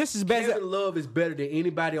is just as bad. Kevin Love is better than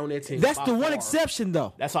anybody on that team. That's by the one far. exception,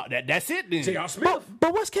 though. That's all. That's it then. J.R. Smith.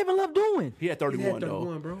 But what's Kevin Love doing? He had 31 He had though.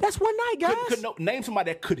 31, bro. That's one night, guys. Name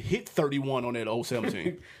somebody that could hit 31 on that 07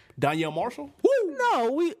 team. Danielle Marshall? Woo!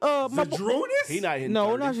 No, we Zadrunas? He not hitting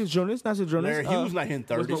No, 30. not just Jonas. Not just Jonas. Larry Hughes not hitting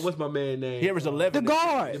 30. What's my man name? He averaged 11. The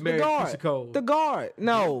guard. The married guard. piece of coal. The guard.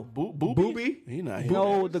 No. Booby? He not hitting.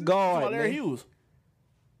 No, the guard. Larry man. Hughes.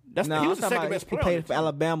 No, He was the second best He player. played for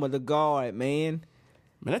Alabama. The guard, man.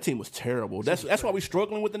 Man, that team was terrible. That's why we're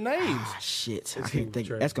struggling with the names. Ah, shit. I team can't was think.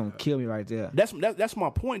 trash. That's gonna kill me right there. That's my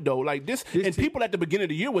point though. Like this and team- people at the beginning of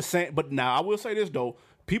the year were saying, but now I will say this though.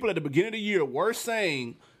 People at the beginning of the year were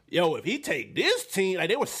saying, yo, if he take this team, like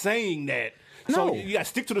they were saying that. So No. you gotta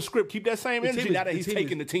stick to the script, keep that same energy now that he's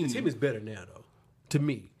taking the team. The team is better now, though. To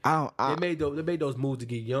me, I they made those moves to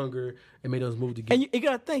get younger. They made those moves to get. and you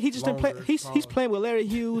gotta think he just didn't play. Longer, He's taller. playing with Larry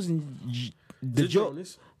Hughes and the Joe.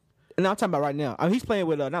 Zadrunas. No, I'm talking about right now. I mean, he's playing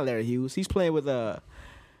with not Larry Hughes. He's playing with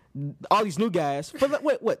all these new guys for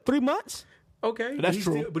what 3 months? Okay, That's he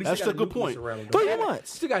true. Still, but he That's still a got good point. nucleus around him, 3 though.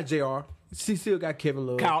 months. Still got Jr. He still got Kevin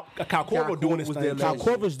Love. Kyle Korver doing his was thing. there Kyle last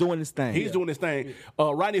year. Korver's doing his thing. He's doing his thing.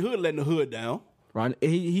 Rodney Hood letting the hood down, right.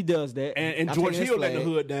 He does that. and I'm George taking his Hill letting the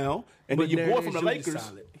flag. hood down, and But then your boy Larry from the Nance Jr. Lakers.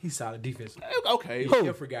 Solid. He's solid defensive. Okay, He's an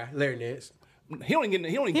effort guy, Larry Nance. he don't get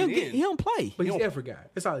in. He don't play. But he's an effort guy.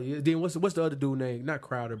 That's all he is. Then what's the other dude name? Not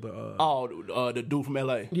Crowder, but The dude from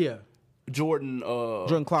LA, yeah, Jordan.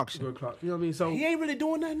 Jordan Clarkson. Jordan Clark. You know what I mean? So He ain't really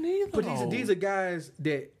doing nothing either. But these are guys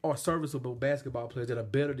that are serviceable basketball players that are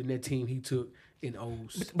better than that team he took in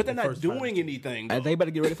O's. But they're not doing anything. though. They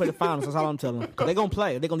better get ready for the finals. That's all I'm telling them. They're gonna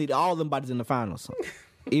play. They're gonna need all them bodies in the finals.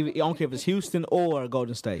 Even, I don't care if it's Houston or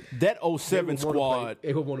Golden State. That 07 squad.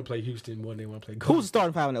 They would want to play Houston more than they want to play. Who's the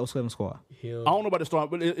starting five in that 07 squad? Him? I don't know about the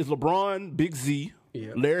start, but it's LeBron, Big Z,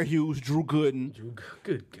 Yeah. Larry Hughes, Drew Gooden,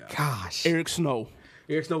 Good God. Gosh. Eric Snow.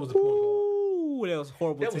 Eric Snow was the point guard. Ooh, that was a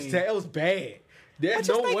horrible. That was bad. There's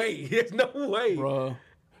no way. There's no way. Bruh.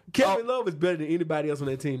 Kevin Love is better than anybody else on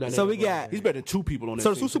that team. So we got. He's better than 2 people on that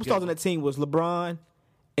So team. the two superstars on that team was LeBron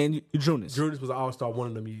And Junis. Junis was an all-star one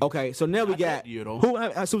of them years. Okay, so now we got that year, though. who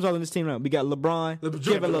superstars on this team now? We got LeBron.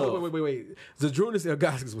 Kevin Love. Wait. Zdrunas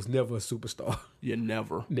Ilgauskas was never a superstar. Yeah,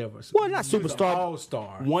 never. Never. Well, not He was an superstar.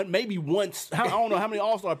 all-star. Maybe once. I don't know how many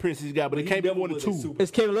All-Star appearances he got, but it can't be never more than was a 2. super- Is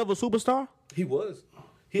Kevin Love a superstar? He was.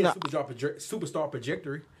 He had Nah. superstar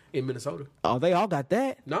trajectory in Minnesota. Oh, they all got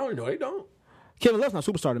that. No, they don't. Kevin Love's not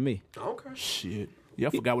a superstar to me. Okay. Shit. Yeah,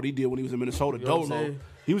 I forgot what he did when he was in Minnesota. You know what I'm Dolo. saying?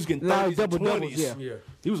 He was getting Nah, 30s and double-doubles, 20s. Yeah.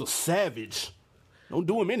 He was a savage. Don't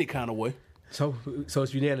do him any kind of way. So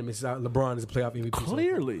it's unanimous. LeBron is a playoff MVP.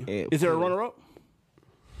 Clearly. Yeah, Is there a runner-up?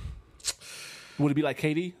 Would it be like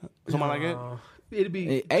KD? Something like that? It'd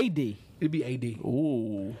be AD. It'd be AD.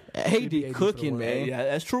 Ooh. AD cooking, man. Yeah,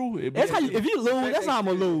 that's true. That's how you, if you lose, that's how I'm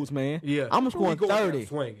gonna lose, man. Yeah. I'm gonna score He going 30. out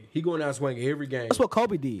swinging. He going out swinging every game. That's what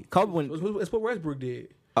Kobe did. Kobe went. That's what Westbrook did.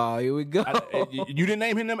 Oh, here we go. You didn't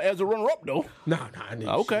name him as a runner-up, though. Nah,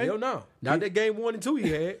 Okay. Hell no. Not that game 1 and 2 he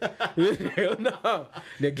had. Hell no.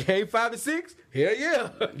 That game 5 and 6. Hell yeah.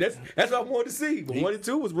 That's what I wanted to see. But 1 and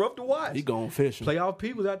 2 was rough to watch. He going fishing. Playoff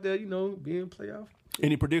people out there, being playoff.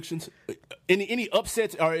 Any predictions? Any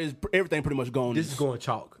upsets, or is everything pretty much gone? This is going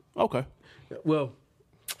chalk. Okay. Well,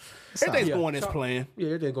 Everything's yeah, going as chalk. planned. Yeah,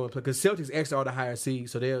 everything's going to play because Celtics actually are the higher seed,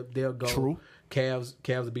 so they'll go. True. Cavs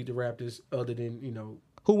will beat the Raptors. Other than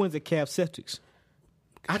Who wins the Cavs Celtics?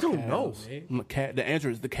 I don't know, Cavs. man. The answer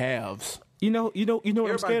is the Cavs. You know what I'm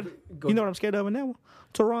Everybody scared. go- You know what I'm scared of in that one?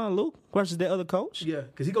 Teron Luke versus the other coach. Yeah,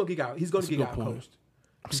 because he's gonna get out. He's gonna That's a get good out point. coached.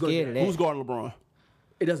 I'm scared of that. Who's guarding LeBron?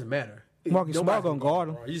 It doesn't matter. Marcus Smart Nobody's gonna guard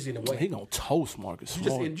him. LeBron. You're just in the way. He gonna toast Marcus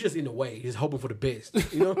Smart. You're just in the way. Just hoping for the best.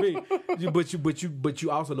 You know what I mean? But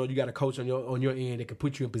you also know you got a coach on your end that can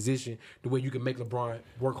put you in position the way you can make LeBron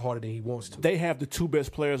work harder than he wants to. They have the 2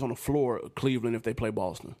 best players on the floor, Cleveland, if they play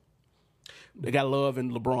Boston. They got Love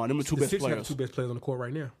and LeBron. Them are 2 The best Sixers have players. the 2 best players on the court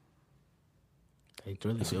right now.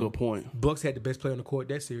 That's a good point. Bucks had the best player on the court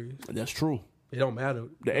that series. That's true. It don't matter.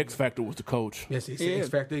 The X factor was the coach. Yes, it's Yeah. X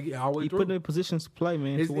factor all the way He through. put them in positions to play,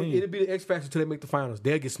 man, to win. It'll be the X factor until they make the finals.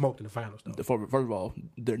 They'll get smoked in the finals, though. First of all,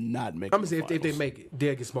 they're not making. I'm gonna say the if they finals. make it,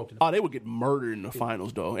 they'll get smoked in the Oh, they would get murdered in the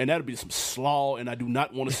finals, though, and that'd be some slaw, and I do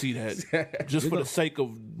not want to see that. Just for the sake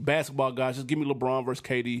of basketball, guys, just give me LeBron versus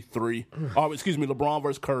KD 3. Oh, excuse me, LeBron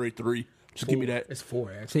versus Curry 3. Just give me that. It's 4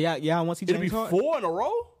 actually. So y'all want to see It'll be James Harden? 4 in a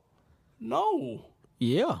row. No,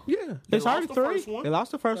 Yeah. Yeah, It's already lost the 3. first one. They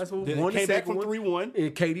lost the first that's one. what Then won the came back second from one. 3-1.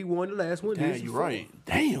 And KD won the last one. Damn, This is you're 4. right.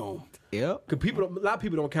 Damn, Yep. Cause a lot of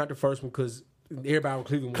people don't count the first one because everybody in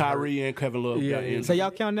Cleveland. was Kyrie and Kevin Love Yeah, got yeah. in. So y'all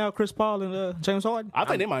count now Chris Paul and James Harden? I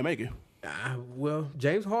think they might make it. hurt. Well,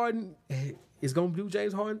 James Harden is gonna do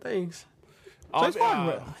James Harden things. James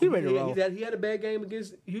Harden, he ready to roll. He had a bad game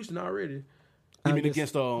against Houston already. You mean guess-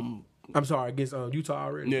 against I'm sorry, against Utah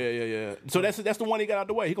already. Yeah. So that's the one he got out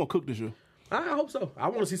the way. He gonna cook this year. I hope so. I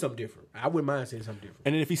want to see something different. I wouldn't mind seeing something different.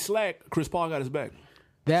 And then if he slack, Chris Paul got his back.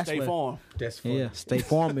 That's Stay what- farm. That's funny. Yeah, State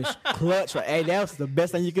Farm is clutch. Right? Hey, that was the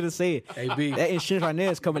best thing you could have said. AB. That insurance right now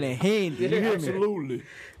is coming in handy. You hear me? Absolutely.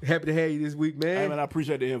 Happy to have you this week, Hey, man. man, I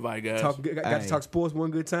appreciate the invite, guys. got to talk sports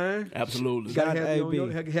one good time. Absolutely. Got to Shout out have, to you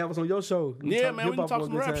on AB. have us on your show. Yeah, man, we can hip-hop talk one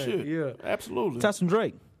some good rap time. shit. Yeah. Absolutely. Tyson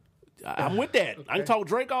Drake. I'm with that. I can talk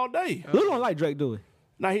Drake all day. Lou don't like Drake, do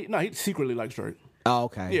he? He secretly likes Drake. Oh,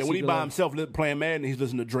 okay. Yeah, when he Secret by love. himself playing Madden, he's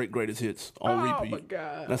listening to Drake greatest hits on repeat. my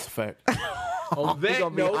God. That's a fact. On We that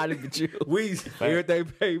gonna be note, honest with you. we everything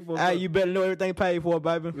paid for. Hey, you better know everything paid for,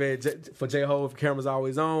 baby. Man, for J Ho, if the camera's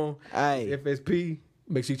always on. Hey. FSP.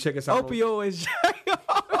 Make sure you check us out. Opioids.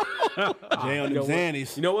 Jay on You know them what?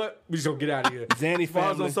 Xannies. You know what? We just gonna get out of here. Zanny Follow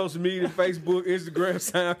us family. on social media, Facebook, Instagram,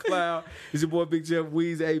 SoundCloud. It's your boy Big Jeff,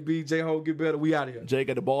 Weezy, AB, J Ho, get better. We out of here. Jay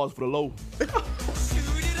got the balls for the low.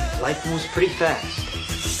 Life moves pretty fast.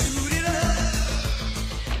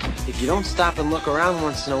 If you don't stop and look around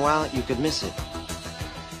once in a while, you could miss it.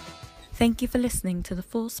 Thank you for listening to the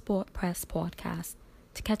Full Sport Press podcast.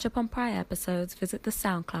 To catch up on prior episodes, visit the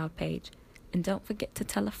SoundCloud page. And don't forget to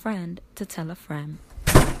tell a friend to tell a friend.